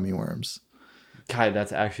 2 gummy worms. Kai,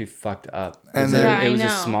 that's actually fucked up. And And then- it was I a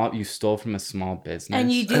know. small. You stole from a small business.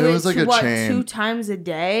 And you do It it, was like a what, chain. 2 times a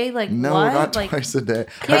day? Like No, what? not like, twice a day.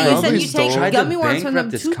 Yeah, I you said probably you take Tried to gummy worms from them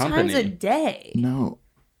bankrupt this 2 times a company. day. No.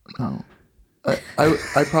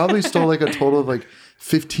 I probably stole like a total of like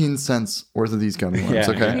 15 cents worth of these gummy worms. Yeah,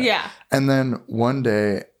 Okay. Yeah. And then one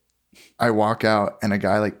day I walk out and a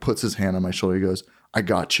guy like puts his hand on my shoulder. He goes, "I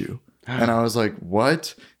got you." And I was like,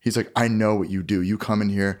 "What?" He's like, "I know what you do. You come in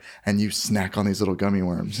here and you snack on these little gummy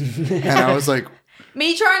worms." And I was like,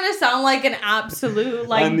 Me trying to sound like an absolute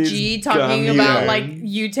like On these G talking gummy about worms. like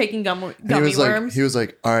you taking gummy he worms. was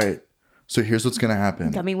like, "All right, so here's what's gonna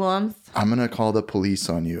happen. Gummy worms. I'm gonna call the police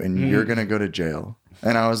on you and you're gonna go to jail."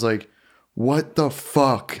 And I was like, "What the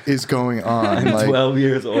fuck is going on?" I'm Like 12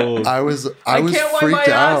 years old. I was I can't wipe freaked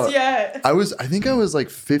my out. ass yet. I think I was like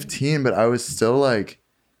 15, but I was still like,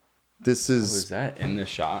 this Was is that in the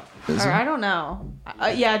shot? Or, I don't know.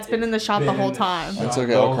 Yeah, it's been in the shop the whole time. It's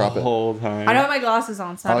okay, I'll crop it. The whole time. I don't have my glasses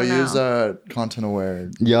on, so I I'll don't know. use content aware.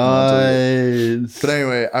 Yes. But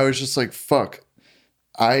anyway, I was just like, fuck.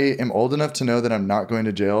 I am old enough to know that I'm not going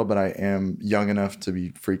to jail, but I am young enough to be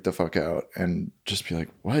freaked the fuck out and just be like,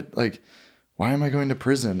 what? Like, why am I going to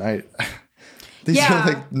prison?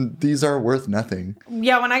 Yeah. These are worth nothing.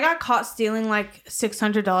 Yeah, when I got caught stealing like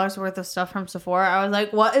 $600 worth of stuff from Sephora, I was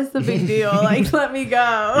like, what is the big deal? Like, let me go.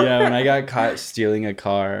 Yeah, when I got caught stealing a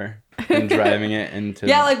car and driving it into.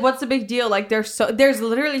 Yeah, like what's the big deal? Like there's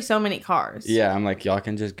literally so many cars. Yeah, I'm like, y'all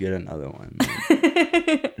can just get another one.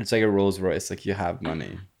 It's like a Rolls Royce. Like, you have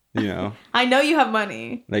money, you know? I know you have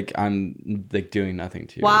money. Like, I'm like doing nothing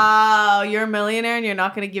to you. Wow, you're a millionaire and you're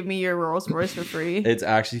not gonna give me your Rolls Royce for free. It's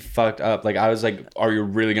actually fucked up. Like, I was like, are you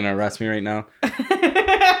really gonna arrest me right now?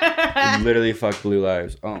 Literally fuck blue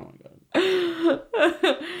lives. Oh my god.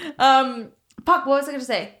 Fuck, what was I gonna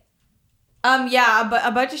say? Yeah, but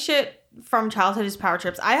a bunch of shit from childhood is power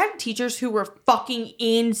trips. I had teachers who were fucking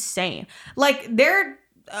insane. Like they're,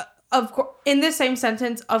 of course, in the same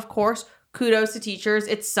sentence, of course, kudos to teachers.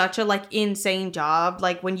 It's such a like insane job.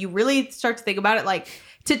 Like when you really start to think about it, like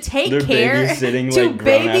to take They're care, babysitting, to like,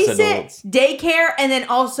 grown-ass adults. babysit, daycare, and then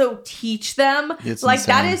also teach them. It's like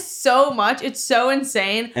that insane. is so much. It's so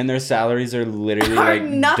insane. And their salaries are literally Are like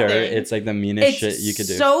nothing. dirt. It's like the meanest shit you could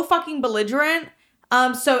do. So fucking belligerent.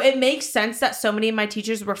 So it makes sense that so many of my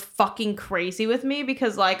teachers were fucking crazy with me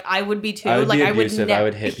because like I would be too. I would like be I would abusive. never I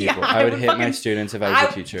would hit people. Yeah, I would hit my fucking- students if I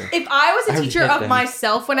was a teacher. If I was I a would teacher hit of them.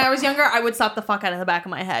 myself when I was younger, I would slap the fuck out of the back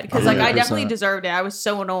of my head because like I 100%. definitely deserved it. I was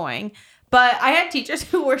so annoying. But I had teachers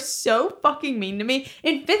who were so fucking mean to me.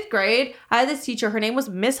 In 5th grade, I had this teacher. Her name was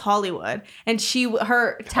Miss Hollywood, and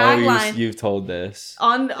her tagline you've told this.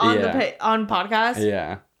 on Yeah. on podcast.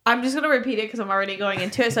 Yeah. I'm just gonna repeat it because I'm already going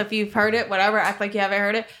into it. So if you've heard it, whatever, act like you haven't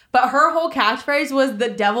heard it. But her whole catchphrase was "the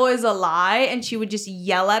devil is a lie," and she would just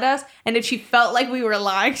yell at us. And if she felt like we were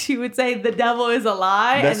lying, she would say, "The devil is a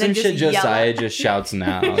lie," That's and some then shit just yell. Josiah just shouts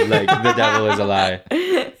now. Like, the devil is a lie.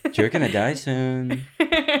 You're gonna die soon.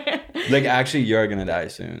 Like, actually, you're gonna die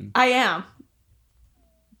soon. I am.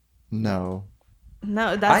 No.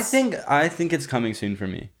 No, that's. I think it's coming soon for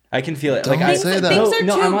me. I can feel it. Don't Like, I say that. Things are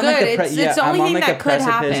too I'm on, like, good. the It's the only I'm on, thing like, that the could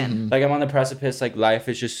precipice. happen. Like, I'm on the precipice. Like, life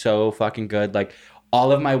is just so fucking good. Like,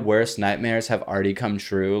 all of my worst nightmares have already come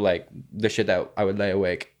true. Like, the shit that I would lay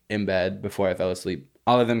awake in bed before I fell asleep.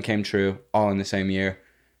 All of them came true, all in the same year.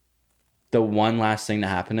 The one last thing that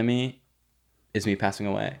happened to me is me passing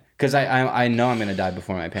away. Because I know I'm going to die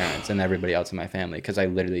before my parents and everybody else in my family. Because I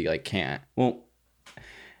literally, like, can't. Well,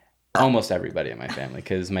 almost everybody in my family.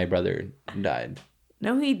 Because my brother died.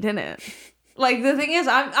 No, he didn't. Like the thing is,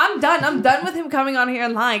 I'm done. I'm done with him coming on here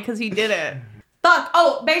and lying because he did it. Fuck.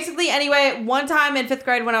 Oh, basically, anyway, one time in 5th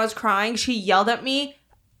grade when I was crying, she yelled at me.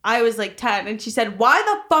 I was like 10, and she said, "Why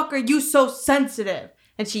the fuck are you so sensitive?"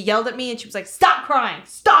 And she yelled at me, and she was like, "Stop crying,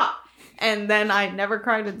 stop!" And then I never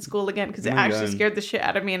cried in school again because it Oh my actually God. scared the shit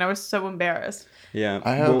out of me, and I was so embarrassed. Yeah.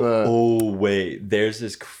 I have a- Oh, wait. There's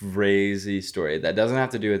this crazy story that doesn't have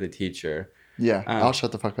to do with a teacher. Yeah, I'll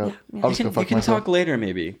shut the fuck up. I'll just go We fuck can myself. talk later,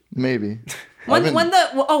 maybe. Maybe. When I've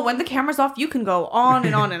been- when the camera's off, you can go on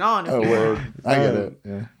and on and on. if Oh, you word. want. I get it.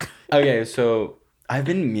 Yeah. Okay, so I've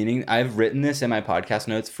written this in my podcast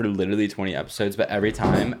notes for literally 20 episodes, but every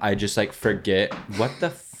time I just like forget what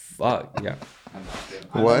the fuck. Yeah.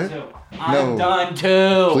 What? I'm No. done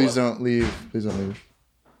too. Please don't leave. Please don't leave.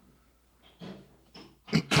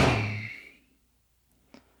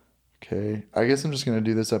 Okay. I guess I'm just gonna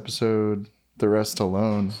do this episode the rest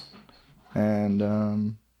alone.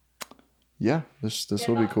 And yeah, this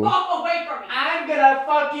will be cool. Fuck away from me. I'm gonna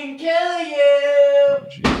fucking kill you.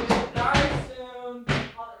 Jesus. Die soon.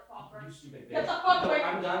 Motherfucker. You stupid bitch. Get the fuck away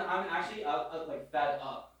from I'm done. I'm actually like fed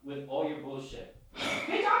up with all your bullshit. Bitch,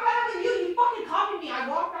 I'm better than you. You fucking copied me. I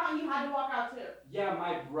walked out and you had to walk out too. Yeah,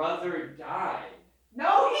 my brother died.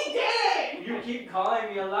 No, he didn't. You keep calling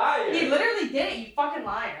me a liar. He literally did it, you fucking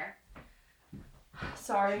liar.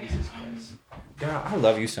 Sorry. Jesus Christ. Girl, I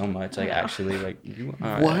love you so much. Like, actually, like, you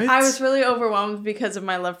are. What? I was really overwhelmed because of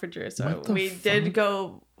my love for Drew. So What the we fuck? did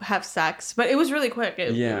go have sex, but it was really quick.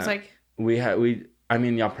 It was like I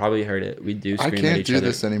mean, y'all probably heard it. We do I scream at can't each do other.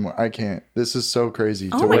 this anymore. I can't. This is so crazy.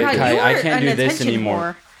 oh to my wait. god, Kai, you I are can't an do this attention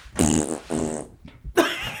anymore. whore.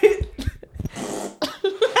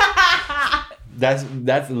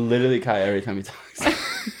 That's literally Kai every time he talks.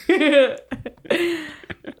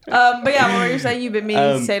 But yeah, what were you saying? You've been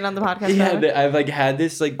meaning to say it on the podcast. Yeah, forever? I've like had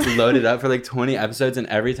this like loaded up for like 20 episodes, and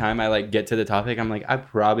every time I like get to the topic, I'm like, I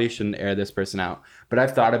probably shouldn't air this person out. But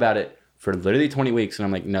I've thought about it for literally 20 weeks, and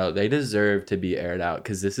I'm like, no, they deserve to be aired out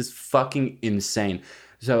because this is fucking insane.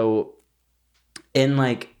 So, in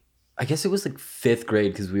like, I guess it was like 5th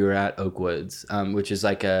grade because we were at Oakwoods, which is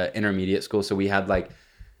like a intermediate school. So we had like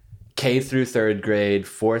K through 3rd grade,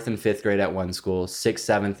 4th and 5th grade at one school, 6th,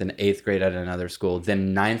 7th, and 8th grade at another school,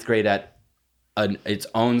 then 9th grade at its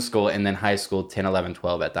own school, and then high school 10, 11,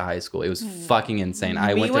 12 at the high school. It was fucking insane.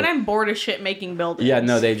 when I'm bored of shit making buildings. Yeah,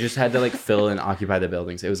 no, they just had to like fill and occupy the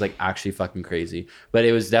buildings. It was like actually fucking crazy. But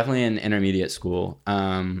it was definitely an intermediate school.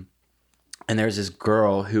 And there was this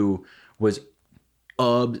girl who was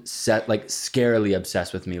obsessed, like scarily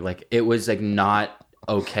obsessed with me. Like it was like not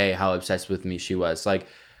okay how obsessed with me she was. Like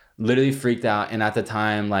literally freaked out. And at the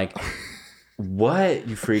time, like, what,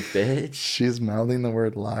 you freak bitch? She's mouthing the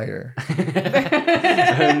word liar.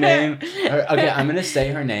 Her name. Okay, I'm gonna say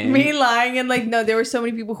her name. Me lying and like no, there were so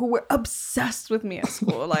many people who were obsessed with me at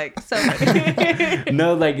school. Like so many.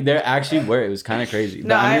 No, like there actually were. It was kind of crazy. No,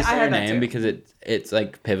 But I'm I gonna say her heard that name too. because it's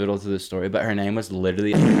like pivotal to the story. But her name was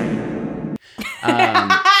literally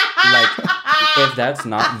like if that's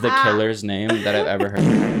not the killer's name that I've ever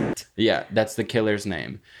heard. Yeah, that's the killer's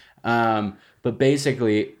name. But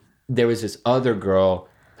basically, there was this other girl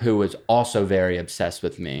who was also very obsessed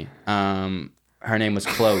with me. Her name was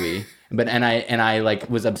Chloe. But I like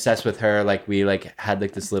was obsessed with her. Like we like had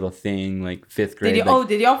like this little thing like 5th grade.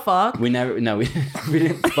 Did y'all fuck? We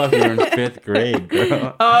didn't fuck. We were in 5th grade,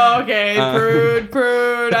 girl. Oh, okay.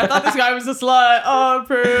 Prude. I thought this guy was a slut. Oh,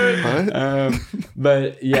 prude. What?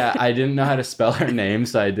 But yeah, I didn't know how to spell her name,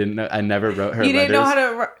 so I never wrote her. You didn't know how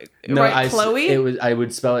letters. to write Chloe? I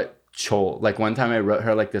would spell it Chol. Like one time I wrote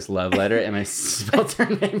her like this love letter and I spelled her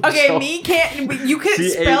name. Okay, Chol. you couldn't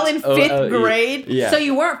spell in 5th grade, Yeah. so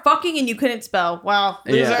you weren't fucking and you couldn't spell. Wow,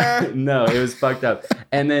 loser. Yeah. No, it was fucked up.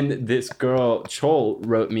 And then this girl Chol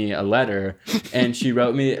wrote me a letter, and she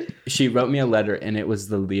wrote me a letter, and it was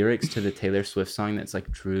the lyrics to the Taylor Swift song that's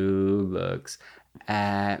like "True looks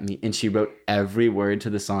at me," and she wrote every word to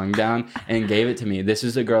the song down and gave it to me. This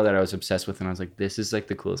is a girl that I was obsessed with, and I was like, this is like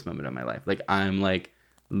the coolest moment of my life. Like I'm like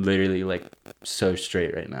literally like so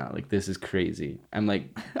straight right now. Like this is crazy.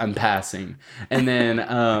 I'm passing. And then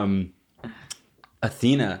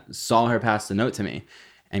Athena saw her pass the note to me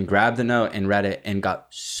and grabbed the note and read it and got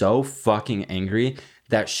so fucking angry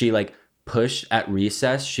that she like pushed at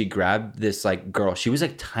recess. She grabbed this like girl. She was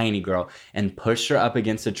like tiny girl and pushed her up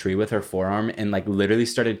against a tree with her forearm and like literally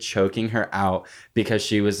started choking her out because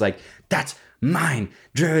she was like, that's mine.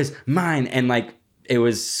 Drew is mine. And like, it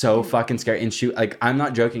was so fucking scary. And she, like, I'm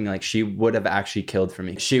not joking. Like, she would have actually killed for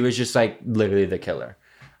me. She was just, like, literally the killer.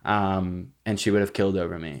 And she would have killed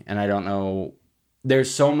over me. And I don't know. There's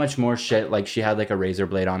so much more shit. Like, she had, like, a razor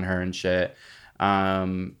blade on her and shit.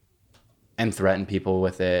 And threatened people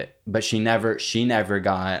with it. But she never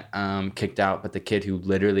got kicked out. But the kid who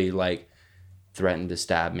literally, like, threatened to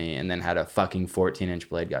stab me and then had a fucking 14-inch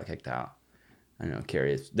blade got kicked out. I know,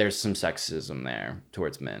 curious. There's some sexism there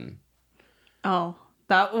towards men. Oh,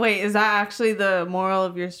 is that actually the moral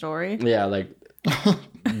of your story? Yeah, like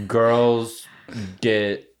girls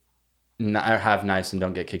have nice and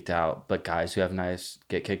don't get kicked out, but guys who have nice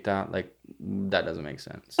get kicked out. Like that doesn't make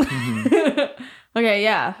sense. Okay,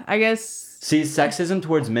 yeah, I guess. See, sexism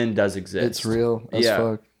towards men does exist. It's real as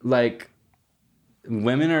fuck. Like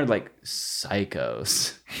women are like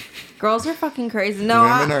psychos. Girls are fucking crazy. No,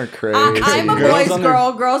 Women are crazy. I'm a Girls boy's on their-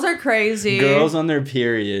 girl. Girls are crazy. Girls on their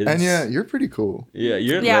periods. And yeah, you're pretty cool. Yeah,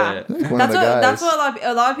 you're Yeah, lit. Like one that's of the what guys.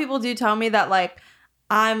 a lot of people do tell me that like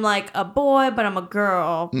I'm like a boy, but I'm a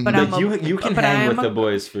girl. But Like I'm you can but I hang am with a- the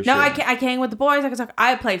boys for No, sure. I can't hang with the boys.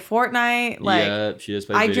 I play Fortnite. Like yeah, she just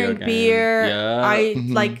plays I video drink games. beer. Yeah. I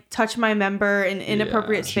like touch my member in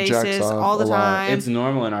inappropriate She jacks spaces off all the a lot. time. It's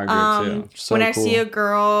normal in our group too. So when I cool. see a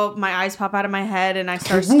girl, my eyes pop out of my head and I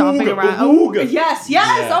start stomping around. Oh, yes. Yeah.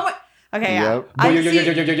 Oh my. Okay, yeah. Yep. I see,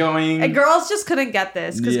 Boing. and girls just couldn't get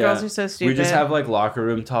this because Yeah. girls are so stupid. We just have like locker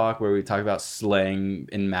room talk where we talk about slaying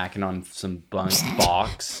and macking on some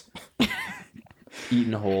box,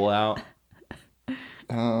 eating a hole out,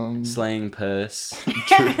 slaying puss.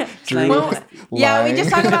 Drew, Well, yeah, we lying. just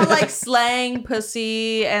talk about like slang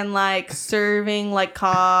pussy and like serving like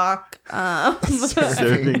cock.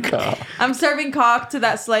 Serving cock. I'm serving cock to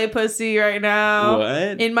that slay pussy right now.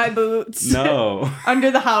 What? In my boots. No.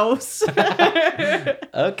 Under the house.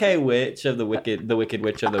 Okay, witch of the wicked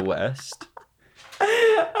witch of the west.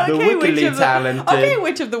 Okay, wickedly talented. Okay,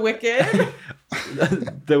 witch of the wicked.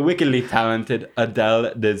 The wickedly talented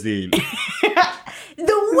Adele Dazeem.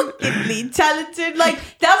 The wickedly talented, like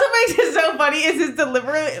that's what makes it so funny is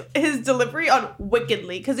his delivery on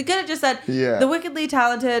wickedly, because he could have just said Yeah. the wickedly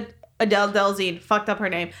talented Adele Delzine, fucked up her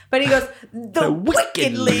name, but he goes the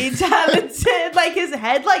wickedly talented, like his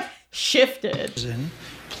head like shifted.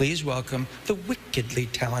 Please welcome the wickedly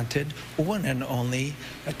talented one and only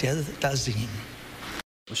Adele Dazeem.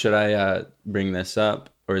 Should I bring this up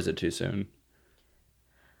or is it too soon?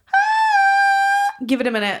 Give it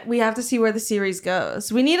a minute. We have to see where the series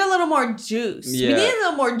goes. We need a little more juice. Yeah. We need a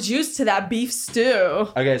little more juice to that beef stew.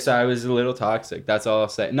 Okay, so I was a little toxic. That's all I'll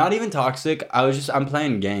say. Not even toxic. I'm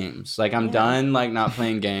playing games. Like I'm done like not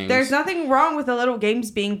playing games. There's nothing wrong with the little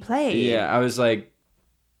games being played. Yeah, I was like,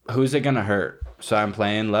 who's it gonna hurt? So I'm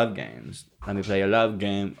playing love games. Let me play a love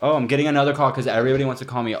game. Oh, I'm getting another call because everybody wants to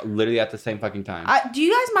call me literally at the same fucking time. Do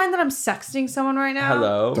you guys mind that I'm sexting someone right now?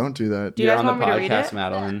 Hello. Don't do that. Do you You're guys on the want me to read podcast, it?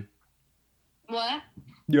 Madeline. What?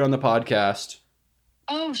 You're on the podcast.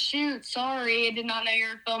 Oh shoot, sorry. I did not know you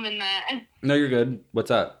were filming that. No, you're good. What's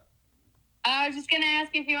up? I was just gonna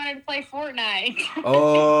ask if you wanted to play Fortnite.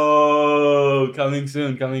 Oh, coming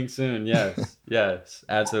soon, coming soon. Yes, yes,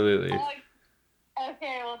 absolutely.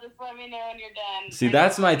 Okay, well just let me know when you're done. See,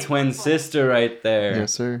 that's my twin sister right there.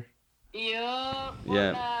 Yes, sir. Yup.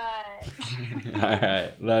 Yeah. Fortnite. All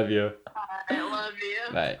right, love you. I love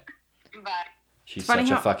you. Bye. Bye. She's funny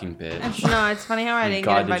such a how- fucking bitch. No, it's funny how I didn't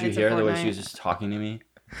God, get did invited you hear to the way Fortnite. she was just talking to me?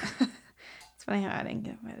 It's funny how I didn't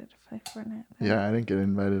get invited to play Fortnite. Yeah, I didn't get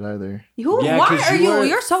invited either. Who? Yeah, Why 'cause are you?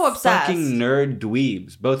 You're so obsessed. Fucking nerd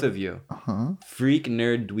dweebs, both of you. Huh? Freak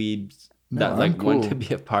nerd dweebs No, that like I'm want cool. to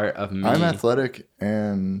be a part of me. I'm athletic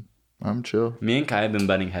and I'm chill. Me and Kai have been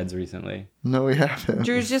butting heads recently. No, we haven't.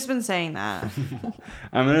 Drew's just been saying that.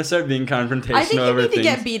 I'm gonna start being confrontational I think you over need to things.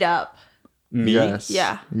 get beat up. Me? Yes.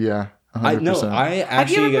 Yeah. Yeah. 100%. I know. I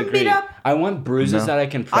actually ever been beat agree. up? I want bruises No. that I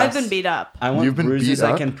can press. I've been beat up. I want You've been bruises beat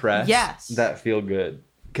I up? can press. Yes. That feel good.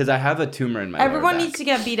 Because I have a tumor in my Everyone lower back. needs to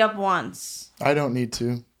get beat up once. I don't need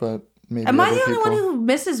to, but maybe. Am I other the only one people. who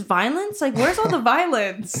misses violence? Like, where's all the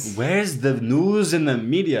violence? Where's the news in the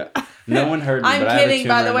media? No one heard me. I'm but I have a kidding,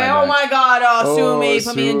 by tumor the in way. my Oh back. my god! Oh, sue me, Oh,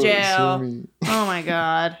 put me in sue jail. me. Oh my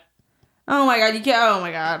god. Oh my god! You can't. Oh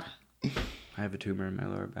my god! I have a tumor in my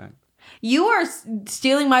lower back. You are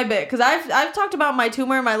stealing my bit because I've talked about my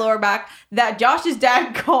tumor in my lower back that Josh's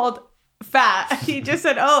dad called fat. He just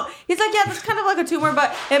said, "Oh, he's like, yeah, that's kind of like a tumor,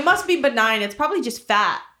 but it must be benign. It's probably just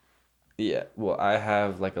fat." Yeah. Well, I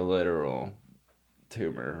have like a literal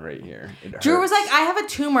tumor right here. It Drew was hurts. like, I have a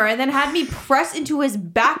tumor, and then had me press into his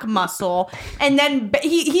back muscle, and then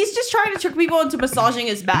he's just trying to trick people into massaging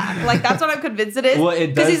his back. Like that's what I'm convinced it is. Well, it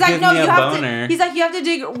 'Cause does he's like, give no, me you a have boner. to. He's like, you have to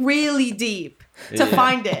dig really deep to Yeah.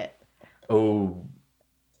 find it. Oh.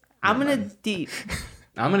 I'm gonna deep.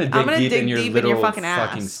 I'm gonna dig gonna deep dig in your deep in little your fucking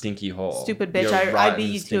ass. stinky hole. Stupid bitch. Your I rotten, beat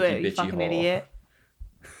you to stinky, it, you bitchy fucking hole. idiot.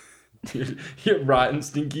 Your rotten,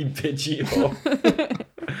 stinky, bitchy hole.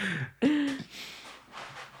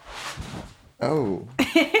 Oh.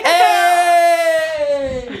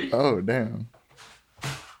 Hey! Oh, damn.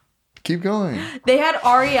 Keep going. They had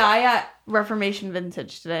REI at Reformation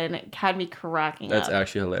Vintage today, and it had me cracking That's up.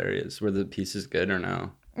 actually hilarious. Were the pieces good or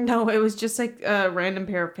no? No, it was just like a random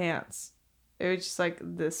pair of pants. It was just like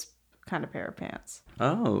this kind of pair of pants.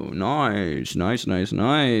 Oh, nice.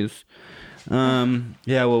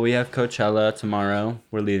 Yeah, well, we have Coachella tomorrow.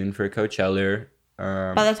 We're leaving for Coachella.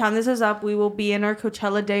 By the time this is up, we will be in our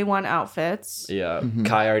Coachella Day 1 outfits. Yeah,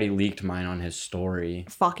 Kai already leaked mine on his story.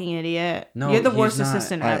 Fucking idiot. No, You're the he's worst not.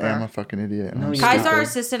 assistant I ever. am a fucking idiot. No, I'm you're Kai's not. our stupid.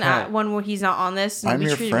 assistant Kai. at when he's not on this. And I'm we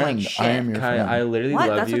your treat him friend. like shit. I am your Kai, friend. I literally What?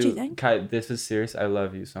 love That's you. what you think? Kai, this is serious. I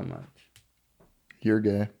love you so much. You're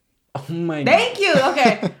gay. Oh my Thank you.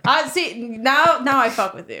 Okay. See, now I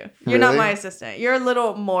fuck with you. You're not Really? my assistant. You're a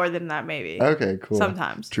little more than that, maybe. Okay, cool.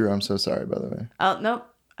 Sometimes. Drew, I'm so sorry, by the way. Oh, nope.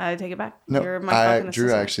 I take it back. No, You're my fucking Drew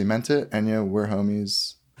assistant. actually meant it, and yeah, we're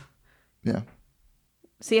homies. Yeah,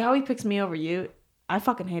 See how he picks me over you? I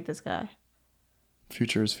fucking hate this guy.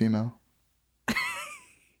 future is female.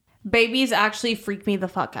 Babies actually freak me the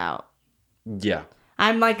fuck out. Yeah.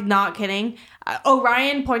 I'm like not kidding.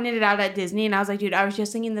 Orion pointed it out at Disney, and I was like, dude, I was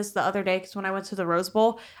just thinking this the other day because when I went to the Rose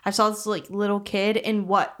Bowl, I saw this like little kid in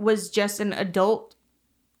what was just an adult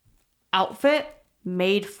outfit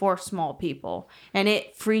made for small people, and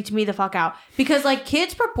it freaked me the fuck out because like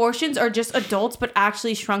kids' proportions are just adults but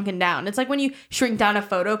actually shrunken down. It's like when you shrink down a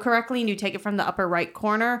photo correctly and you take it from the upper right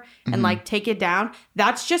corner and like take it down.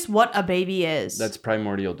 That's just what a baby is. That's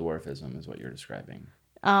primordial dwarfism is what you're describing.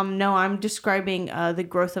 No, I'm describing the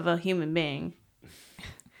growth of a human being.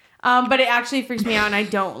 But it actually freaks me out, and I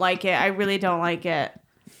don't like it. I really don't like it.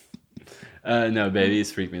 No,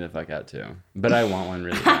 babies freak me the fuck out too. But I want one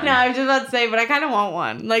really I bad. know, I was just about to say, but I kind of want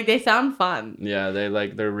one. Like, they sound fun. Yeah,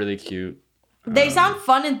 they're really cute. They sound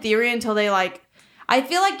fun in theory until they, like... I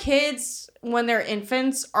feel like kids, when they're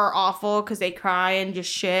infants, are awful because they cry and just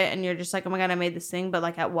shit, and you're just like, oh my god, I made this thing, but,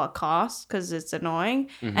 like, at what cost? Because it's annoying.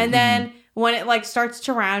 Mm-hmm. And then when it, like, starts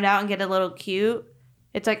to round out and get a little cute,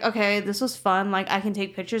 it's like, okay, this was fun. Like, I can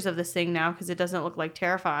take pictures of this thing now because it doesn't look, like,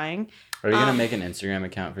 terrifying. Are you gonna make an Instagram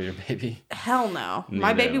account for your baby? Hell no. My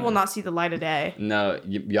Neither baby am I. will not see the light of day. No,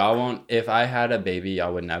 y'all won't. If I had a baby,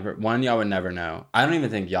 y'all would never. Y'all would never know. I don't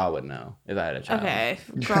even think y'all would know if I had a child. Okay,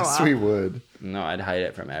 grow Yes, up. we would. No, I'd hide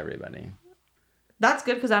it from everybody. That's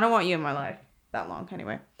good because I don't want you in my life that long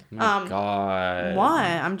anyway. My God. Why?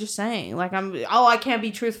 I'm just saying. Like, I can't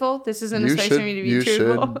be truthful. This isn't a space for me to be you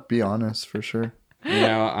truthful. should be honest for sure. You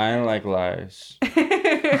know, I like lies.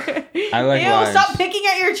 I like Ew, lies. stop picking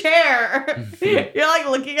at your chair. You're like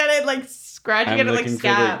looking at it, like scratching at it like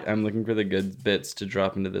scab. I'm looking for the good bits to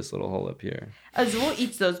drop into this little hole up here. Azul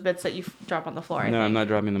eats those bits that you drop on the floor. I No, think. I'm not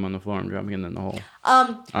dropping them on the floor. I'm dropping them in the hole.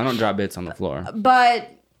 I don't drop bits on the floor. But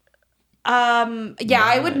yeah,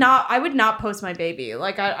 I would not post my baby.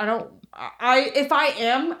 Like, I don't. If I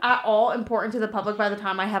am at all important to the public by the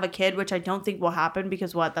time I have a kid, which I don't think will happen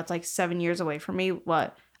because that's like 7 years away from me.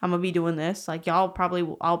 What, I'm gonna be doing this? Like,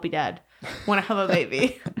 I'll be dead when I have a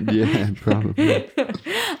baby. Yeah, probably.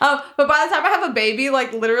 But by the time I have a baby,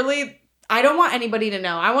 like literally, I don't want anybody to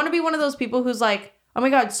know. I want to be one of those people who's like, oh my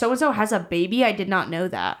god, so and so has a baby. I did not know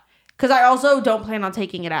that. Because I also don't plan on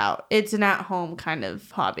taking it out. It's an at-home kind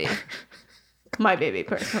of hobby. My baby,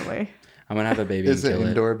 personally. I'm gonna have a baby Is and it kill it.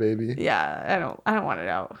 indoor baby? Yeah, I don't want it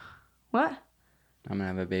out. What? I'm gonna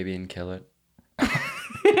have a baby and kill it.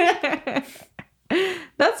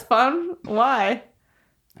 That's fun. Why?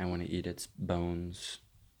 I want to eat its bones.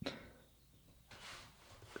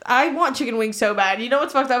 I want chicken wings so bad. You know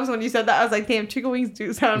what's fucked up is when you said that, I was like, damn, chicken wings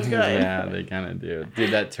do sound good. Yeah, they kind of do. Dude,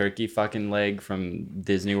 that turkey fucking leg from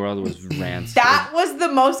Disney World was rancid. That was the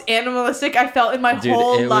most animalistic I felt in my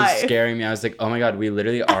whole Dude, it life. was scaring me. I was like, oh my god, we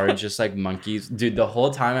literally are just like monkeys. Dude, the whole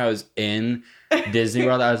time I was in Disney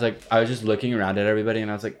World, I was just looking around at everybody and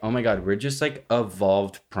I was like, oh my god, we're just like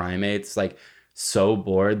evolved primates, like so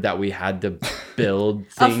bored that we had to build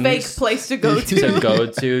things. A fake place to go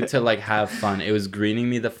to like have fun. It was greening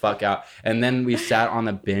me the fuck out. And then we sat on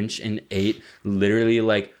a bench and ate literally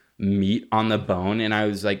like meat on the bone, and I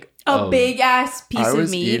was like, a big ass piece I of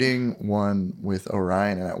was meat. eating one with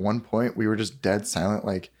Orion, and at one point we were just dead silent,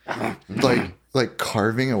 like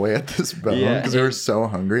carving away at this bone because we were so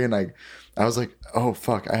hungry. And like, I was like, oh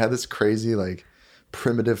fuck, I had this crazy like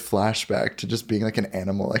primitive flashback to just being like an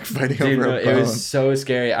animal, like fighting over a bone. It was so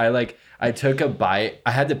scary. I took a bite.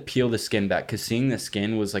 I had to peel the skin back because seeing the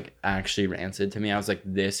skin was like actually rancid to me. I was like,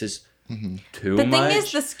 this is too much. The thing is,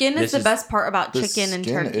 the skin is the best part about The chicken and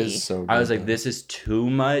skin turkey. is so good, I was like, though. this is too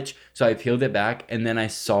much. So I peeled it back, and then I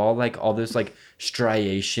saw like all those like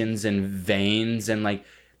striations and veins and like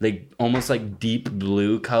almost like deep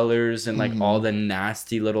blue colors and like all the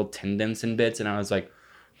nasty little tendons and bits. And I was like,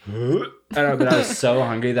 but I was so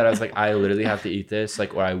hungry that I was like, I literally have to eat this,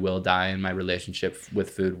 like, or I will die, and my relationship with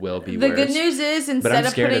food will be The worse. good news is I'm instead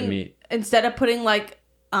of scared of putting meat.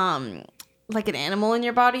 like an animal in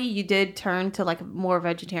your body, you did turn to like a more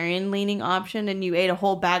vegetarian leaning option, and you ate a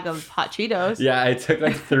whole bag of hot Cheetos. Yeah, I took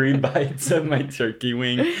like 3 bites of my turkey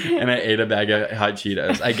wing, and I ate a bag of hot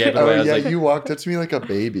Cheetos. I gave it Oh away. I was yeah, like, you walked up to me like a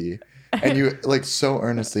baby, and you like so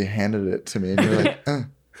earnestly handed it to me, and you're like,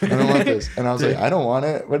 I don't want this. And I was like, I don't want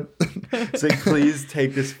it. What? It's like, please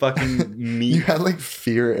take this fucking meat. You had like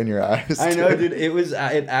fear in your eyes. I know, dude.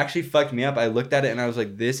 It actually fucked me up. I looked at it and I was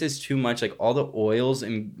like, this is too much. Like all the oils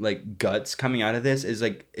and like guts coming out of this is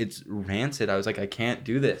like, it's rancid. I was like, I can't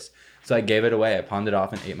do this. So I gave it away. I pawned it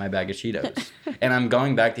off and ate my bag of Cheetos. And I'm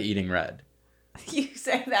going back to eating red. You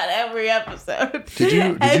say that every episode. Did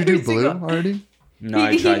you do blue already? No,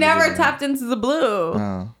 he never tapped into the blue.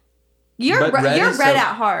 Oh. You're red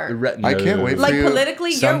at heart. I can't wait for Like you.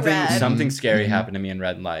 politically, you're red. Something scary happened to me in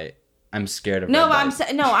red light. I'm scared of No, red but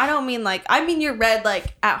light. no, I don't mean like. I mean you're red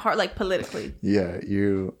like at heart, like politically. Yeah,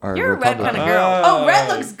 you are. You're a red kind of girl. Oh, red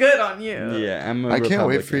looks good on you. Yeah, I'm a I can't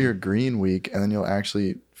wait for Republican. your green week, and then you'll actually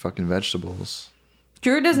eat fucking vegetables.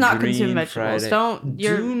 Drew does not Green consume vegetables. Friday.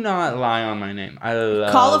 Do not lie on my name. I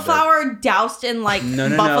love cauliflower doused in like No.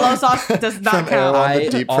 buffalo sauce does not count. The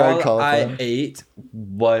deep fried all cauliflower. I ate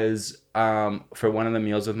was for one of the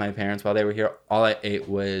meals with my parents while they were here. All I ate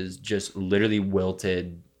was just literally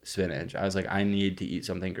wilted spinach. I was like, I need to eat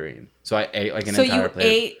something green, so I ate like an entire plate. So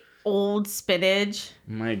you ate old spinach.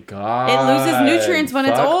 Oh my God, It loses nutrients when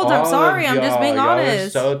it's Fuck old. I'm all sorry. of I'm just being y'all. Y'all are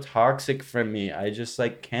honest. so toxic for me. I just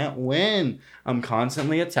like can't win. I'm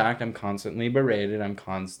constantly attacked. I'm constantly berated. I'm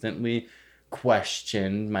constantly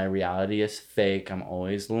questioned. My reality is fake. I'm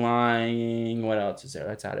always lying. What else is there?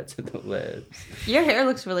 Let's add it to the list. Your hair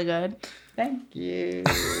looks really good. Thank you.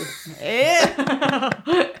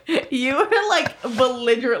 You are like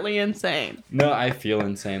belligerently insane. No, I feel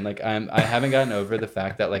insane. Like I haven't gotten over the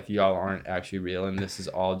fact that like y'all aren't actually real and this is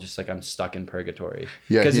all just like I'm stuck in purgatory.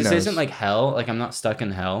 Yeah, because he this knows. isn't like hell. Like I'm not stuck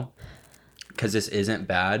in hell. Because this isn't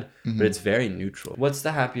bad, but it's very neutral. What's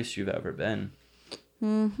the happiest you've ever been? I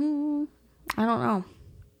don't know.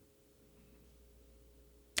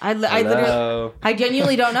 I literally, I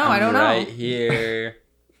genuinely don't know. I don't know. Right here.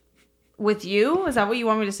 With you? Is that what you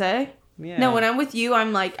want me to say? Yeah. No, when I'm with you,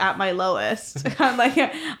 I'm like at my lowest. I'm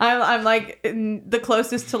like the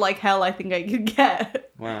closest to like hell I think I could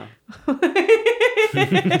get. Wow.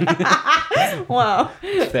 Wow.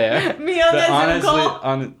 Fair. Me on But that Zoom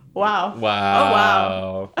honestly, call. Wow. Wow. Oh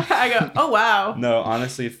wow. I go. Oh wow. No,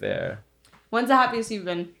 honestly, fair. When's the happiest you've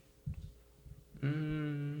been?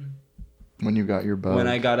 When you got your bug. When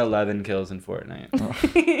I got 11 kills in Fortnite.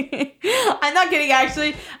 I'm not kidding, actually.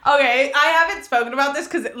 Okay, I haven't spoken about this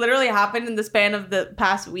because it literally happened in the span of the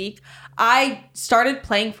past week. I started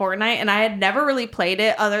playing Fortnite and I had never really played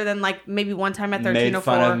it other than like maybe one time at 13 Made or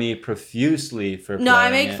 4. fun of me profusely for No, I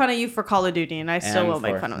playing make it. fun of you for Call of Duty and I still And will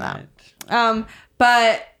make fun of that. Fortnite.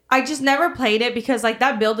 But I just never played it because like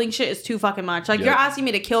that building shit is too fucking much. Like Yep. you're asking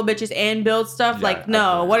me to kill bitches and build stuff. Yeah, like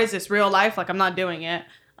no, I've what is this, real life? Like I'm not doing it.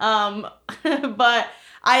 But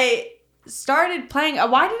I started playing.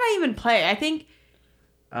 Why did I even play? I think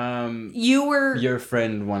you were. Your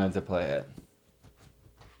friend wanted to play it.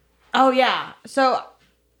 Oh yeah. So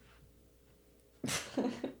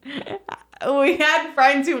we had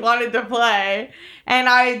friends who wanted to play, and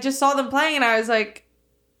I just saw them playing, and I was like,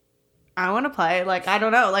 I want to play. Like I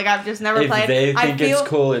don't know. Like I've just never If played. they I think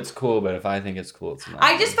feel, it's cool. But if I think it's cool, it's not.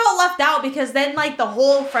 I just felt left out because then like the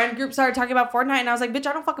whole friend group started talking about Fortnite and I was like, bitch,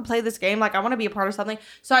 I don't fucking play this game. Like I want to be a part of something.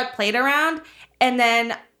 So I played around and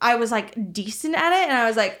then I was like decent at it and I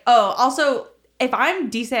was like, oh, also if I'm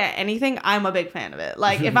decent at anything, I'm a big fan of it.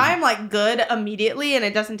 Like if I'm like good immediately and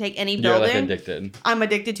it doesn't take any You're building, like addicted. I'm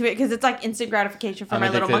addicted to it because it's like instant gratification for I'm my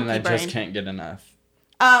little addicted monkey and I brain. just can't get enough.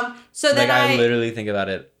 So then Like I literally think about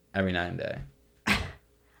it every night and day. Boy,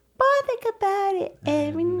 I think about it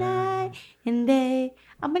every night and day.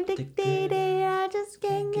 I'm addicted and I just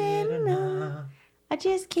can't get enough. I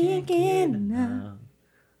just can't get enough.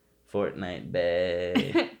 Fortnite,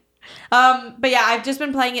 babe. But yeah, I've just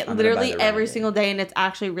been playing it I'm gonna buy literally the every Renegade. single day and it's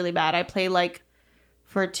actually really bad. I play like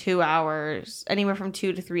for 2 hours, anywhere from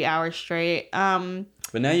 2 to 3 hours straight.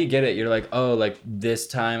 But now you get it. You're like, oh, like this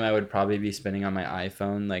time I would probably be spending on my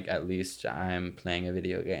iPhone. Like at least I'm playing a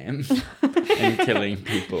video game and killing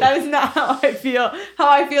people. That is not how I feel. How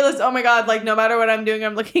I feel is, oh my God, like no matter what I'm doing,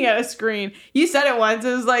 I'm looking at a screen. You said it once.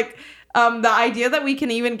 It was like, the idea that we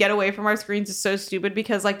can even get away from our screens is so stupid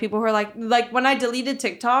because like people who are like when I deleted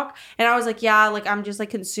TikTok and I was like, yeah, like I'm just like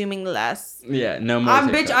consuming less. Yeah, no more. I'm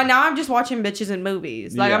TikTok. now I'm just watching bitches in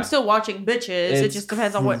movies. Like Yeah. I'm still watching bitches. It just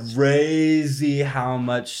depends on what. Crazy how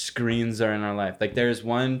much screens are in our life. Like there's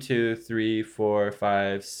 1, 2, 3, 4,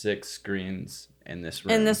 5, 6 screens in this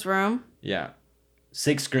room. In this room. Yeah.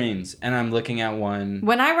 6 screens. And I'm looking at one.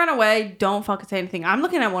 When I run away, don't fucking say anything. I'm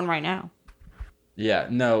looking at one right now. Yeah,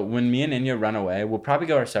 no, when me and Inya run away, we'll probably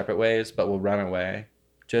go our separate ways, but we'll run away.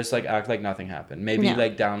 Just like act like nothing happened. Maybe Yeah.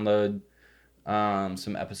 like download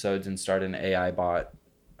some episodes and start an AI bot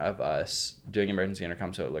of us doing emergency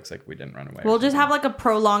intercom, so it looks like we didn't run away. We'll just have like a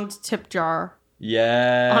prolonged tip jar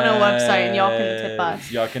yeah on a website, and y'all can tip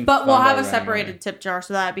us. Y'all can, but we'll fund have our a running separated away. tip jar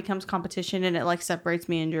so that it becomes competition, and it like separates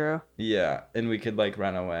me and Drew. Yeah, and we could like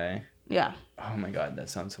run away. Yeah. Oh my god, that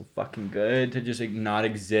sounds so fucking good to just like not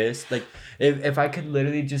exist. Like if I could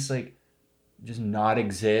literally just not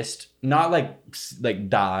exist, not like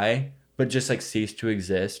die, but just like cease to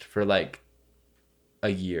exist for like a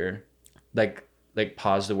year, like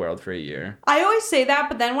pause the world for a year. I always say that,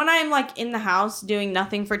 but then when I'm like in the house doing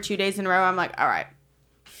nothing for 2 days in a row, I'm like, all right,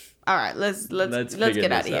 let's figure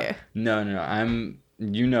get out this of here. No, I'm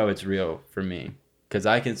it's real for me. Because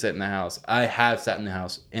I can sit in the house. I have sat in the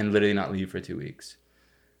house and literally not leave for 2 weeks.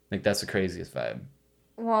 Like, that's the craziest vibe.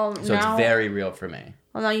 Well, So now, it's very real for me.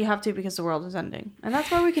 well, now you have to because the world is ending. And that's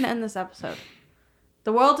where we can end this episode.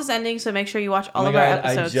 The world is ending, so make sure you watch all Oh of my our God,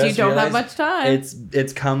 I episodes. just You don't have realized much time.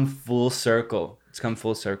 It's come full circle. It's come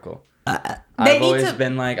full circle. They I've need always to-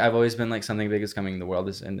 been like something big is coming. The world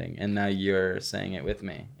is ending, and now you're saying it with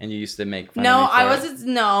me. And you used to make fun No, of me. I for it. wasn't.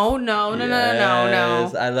 No.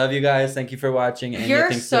 Yes, I love you guys. Thank you for watching. And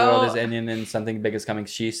You're you think the world so- is ending and something big is coming.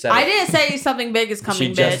 She said I it. didn't say something big is coming,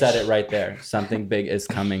 She bitch. just said it right there. Something big is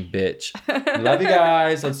coming, bitch. Love you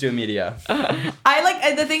guys. Let's do a media. I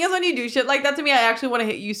like the thing is when you do shit like that to me, I actually want to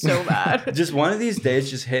hit you so bad. Just one of these days,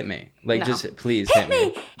 just hit me. Like, No. just please hit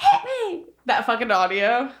me. That fucking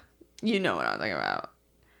audio. You know what I'm talking about.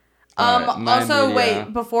 Alright, my Also, media.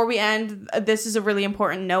 wait, before we end, this is a really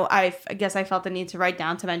important note. I guess I felt the need to write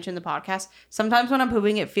down to mention the podcast. Sometimes when I'm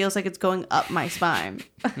pooping, it feels like it's going up my spine.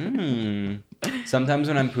 Sometimes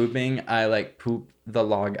when I'm pooping, I like poop the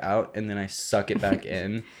log out and then I suck it back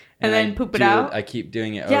in. And then I poop it do out? I keep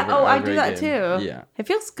doing it Yeah, over I over do that again. too. Yeah. It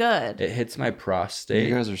feels good. It hits my prostate.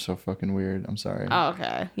 You guys are so fucking weird. I'm sorry. Oh,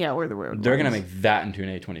 okay. Yeah, we're the weird They're going to ones. make that into an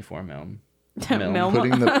A24 film. Milm.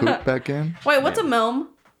 Putting the poop back in. Wait, what's a milm?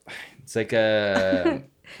 It's like a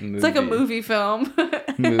movie. It's like a movie film.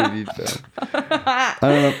 Movie film. I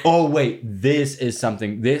don't know. Oh, wait. This is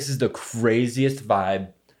the craziest vibe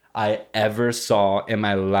I ever saw in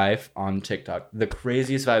my life on TikTok. The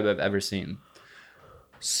craziest vibe I've ever seen.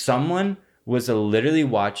 Someone was literally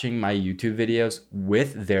watching my YouTube videos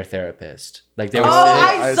with their therapist. Like they were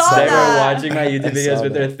I saw they that. were watching my YouTube I videos saw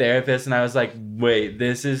with their that. therapist, and I was like, wait,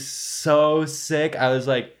 this is so sick. I was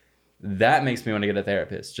like, that makes me want to get a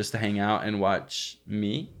therapist just to hang out and watch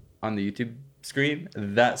me on the YouTube screen.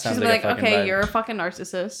 That sounds She's like like, a fucking okay, vibe. you're a fucking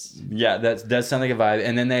narcissist. Yeah, that sounds like a vibe.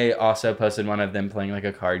 And then they also posted one of them playing like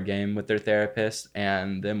a card game with their therapist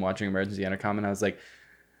and them watching Emergency Intercom. And I was like,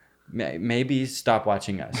 maybe stop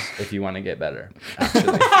watching us if you want to get better.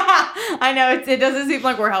 Actually, I know it doesn't seem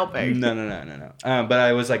like we're helping. no. But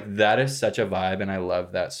I was like, that is such a vibe, and I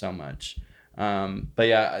love that so much. But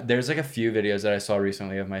yeah, there's like a few videos that I saw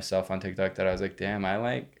recently of myself on TikTok that I was like, damn, I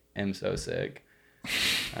like am so sick.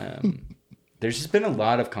 There's just been a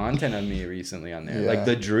lot of content of me recently on there. Yeah. Like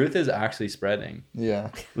the truth is actually spreading.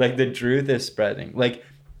 Yeah. Like the truth is spreading. Like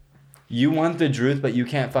you want the truth, but you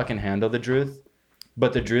can't fucking handle the truth.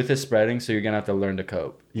 But the truth is spreading, so you're gonna have to learn to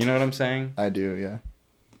cope. You know what I'm saying? I do, yeah.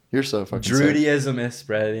 You're so fucking sick. Druidism is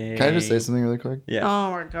spreading. Can I just say something really quick? Yeah.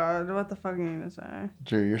 Oh my god, what the fuck are you gonna say?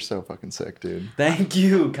 Drew, you're so fucking sick, dude. Thank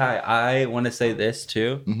you, Kai. I want to say this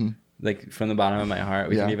too. Mm-hmm. Like from the bottom of my heart.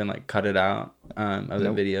 We can Yeah. even like cut it out of the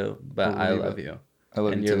Nope. video. But We'll I leave love it. you. I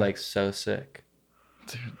love And you you're too. like so sick.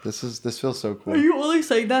 Dude, this feels so cool. Are you only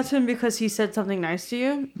saying that to him because he said something nice to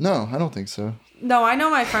you? No, I don't think so. No, I know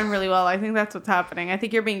my friend really well. I think that's what's happening. I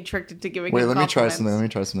think you're being tricked into giving Wait, him let me try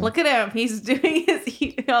compliments. something. Look at him. He's doing his...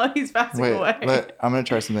 he's passing Wait, away. I'm gonna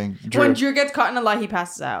try something. Drew, When Drew gets caught in a lie, he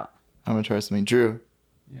passes out. I'm gonna try something. Drew,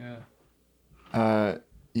 Yeah.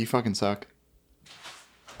 you fucking suck.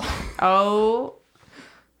 Oh.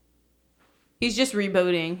 He's just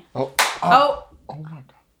rebooting. Oh, Oh. oh my god.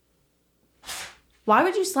 Why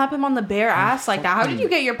would you slap him on the bare ass like that? How did you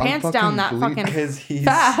get your I'm pants down that fucking fucking Because he's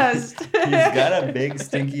fast? he's got a big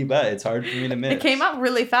stinky butt. It's hard for me to miss. It came out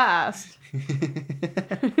really fast.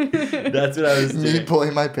 That's what I was Me doing.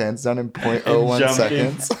 pulling my pants down in 0.01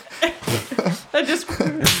 Jumping. seconds. I just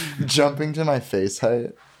Jumping to my face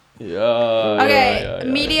height. Yeah. Okay,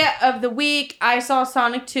 media of the week. I saw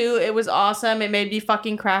Sonic 2. It was awesome. It made me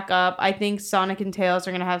fucking crack up. I think Sonic and Tails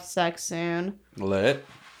are gonna have sex soon. Lit.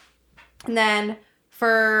 And then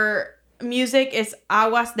for music, it's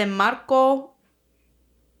Aguas de Marcho.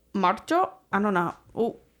 I don't know.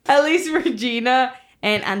 Oh, Elise Regina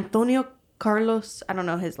and Antonio Carlos. I don't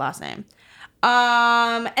know his last name.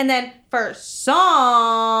 And then for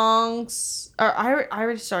songs, songs. Or I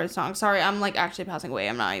already started songs. Sorry, I'm like actually passing away.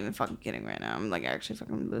 I'm not even fucking kidding right now. I'm like actually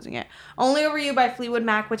fucking losing it. Only Over You by Fleetwood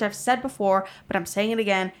Mac, which I've said before, but I'm saying it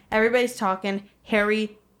again. Everybody's talking.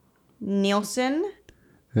 Harry Nilsson.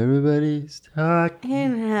 Everybody's talking.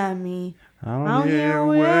 And me. I don't hear a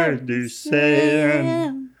word they're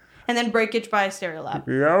saying. And then Breakage by Stereolab.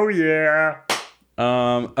 Oh yeah.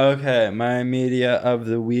 Okay, my media of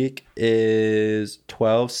the week is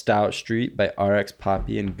 12 Stout Street by RX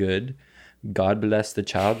Poppy and Good. God Bless the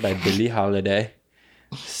Child by Billie Holiday.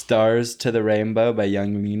 Stars to the Rainbow by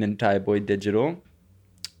Young Lean and Thai Boy Digital.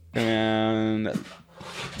 And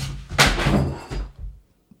Oh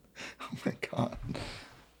my god.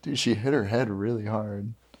 Dude, she hit her head really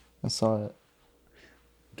hard. I saw it.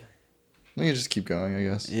 We can just keep going, I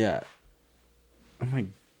guess. yeah. Oh my.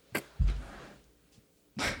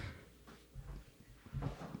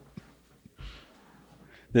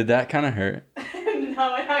 Did that kind of hurt?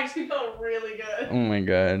 No, it actually felt really good. Oh my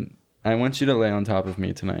god. I want you to lay on top of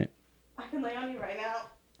me tonight. I can lay on you right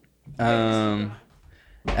now.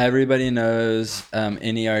 Everybody knows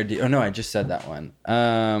NERD. Oh no, I just said that one.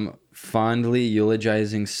 Fondly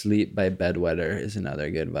Eulogizing Sleep by Bedwetter is another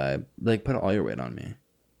good vibe. Like, put all your weight on me.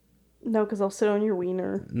 No, because I'll sit on your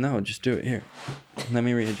wiener. No, just do it here. Let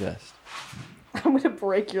me readjust. I'm going to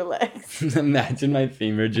break your legs. Imagine my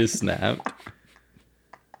femur just snapped.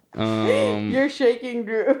 You're shaking,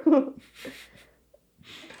 Drew.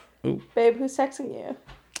 Ooh. Babe, who's texting you?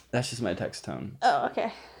 That's just my text tone. Oh,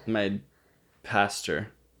 okay. My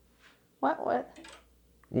pastor. What?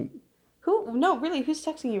 Ooh. Who? No, really, who's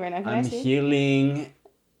texting you right now? Can I I'm see? healing.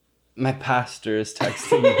 My pastor is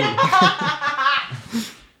texting me.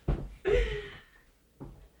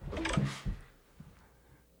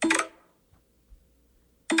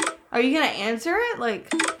 Are you going to answer it?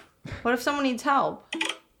 Like, what if someone needs help?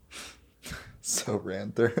 So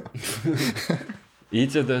ran through.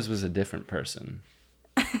 Each of those was a different person.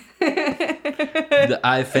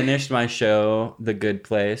 I finished my show, The Good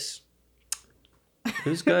Place. It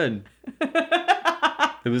was good.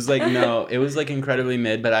 It was like, no, it was like incredibly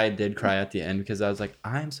mid, but I did cry at the end because I was like,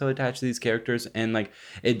 I'm so attached to these characters. And like,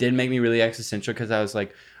 it did make me really existential because I was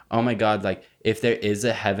like, oh my God, like if there is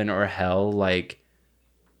a heaven or hell, like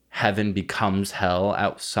heaven becomes hell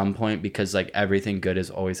at some point because like everything good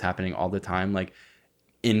is always happening all the time. Like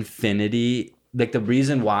infinity, like the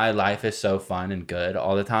reason why life is so fun and good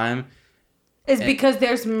all the time Is because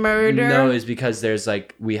there's murder? No, is because there's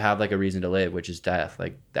like we have like a reason to live, which is death.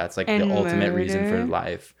 Like that's like And the ultimate reason for murder.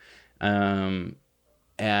 life. And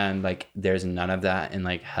like there's none of that in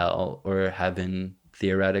like hell or heaven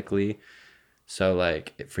theoretically. So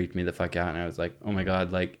like it freaked me the fuck out and I was like, oh my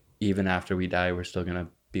God, like even after we die, we're still gonna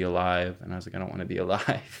be alive. And I was like, I don't want to be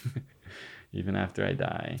alive even after I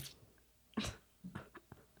die.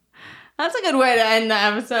 That's a good way to end the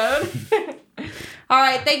episode. All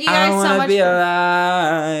right, thank you guys so much. Be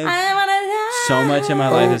alive. I wanna die. So much in my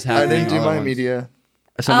life is I happening. didn't do all at my once. media.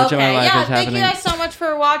 So much in my life is Thank happening. you guys so much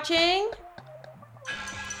for watching.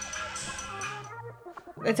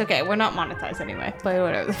 It's okay. We're not monetized anyway. Play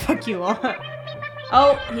whatever the fuck you want.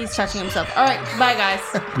 Oh, he's touching himself. All right, bye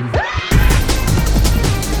guys.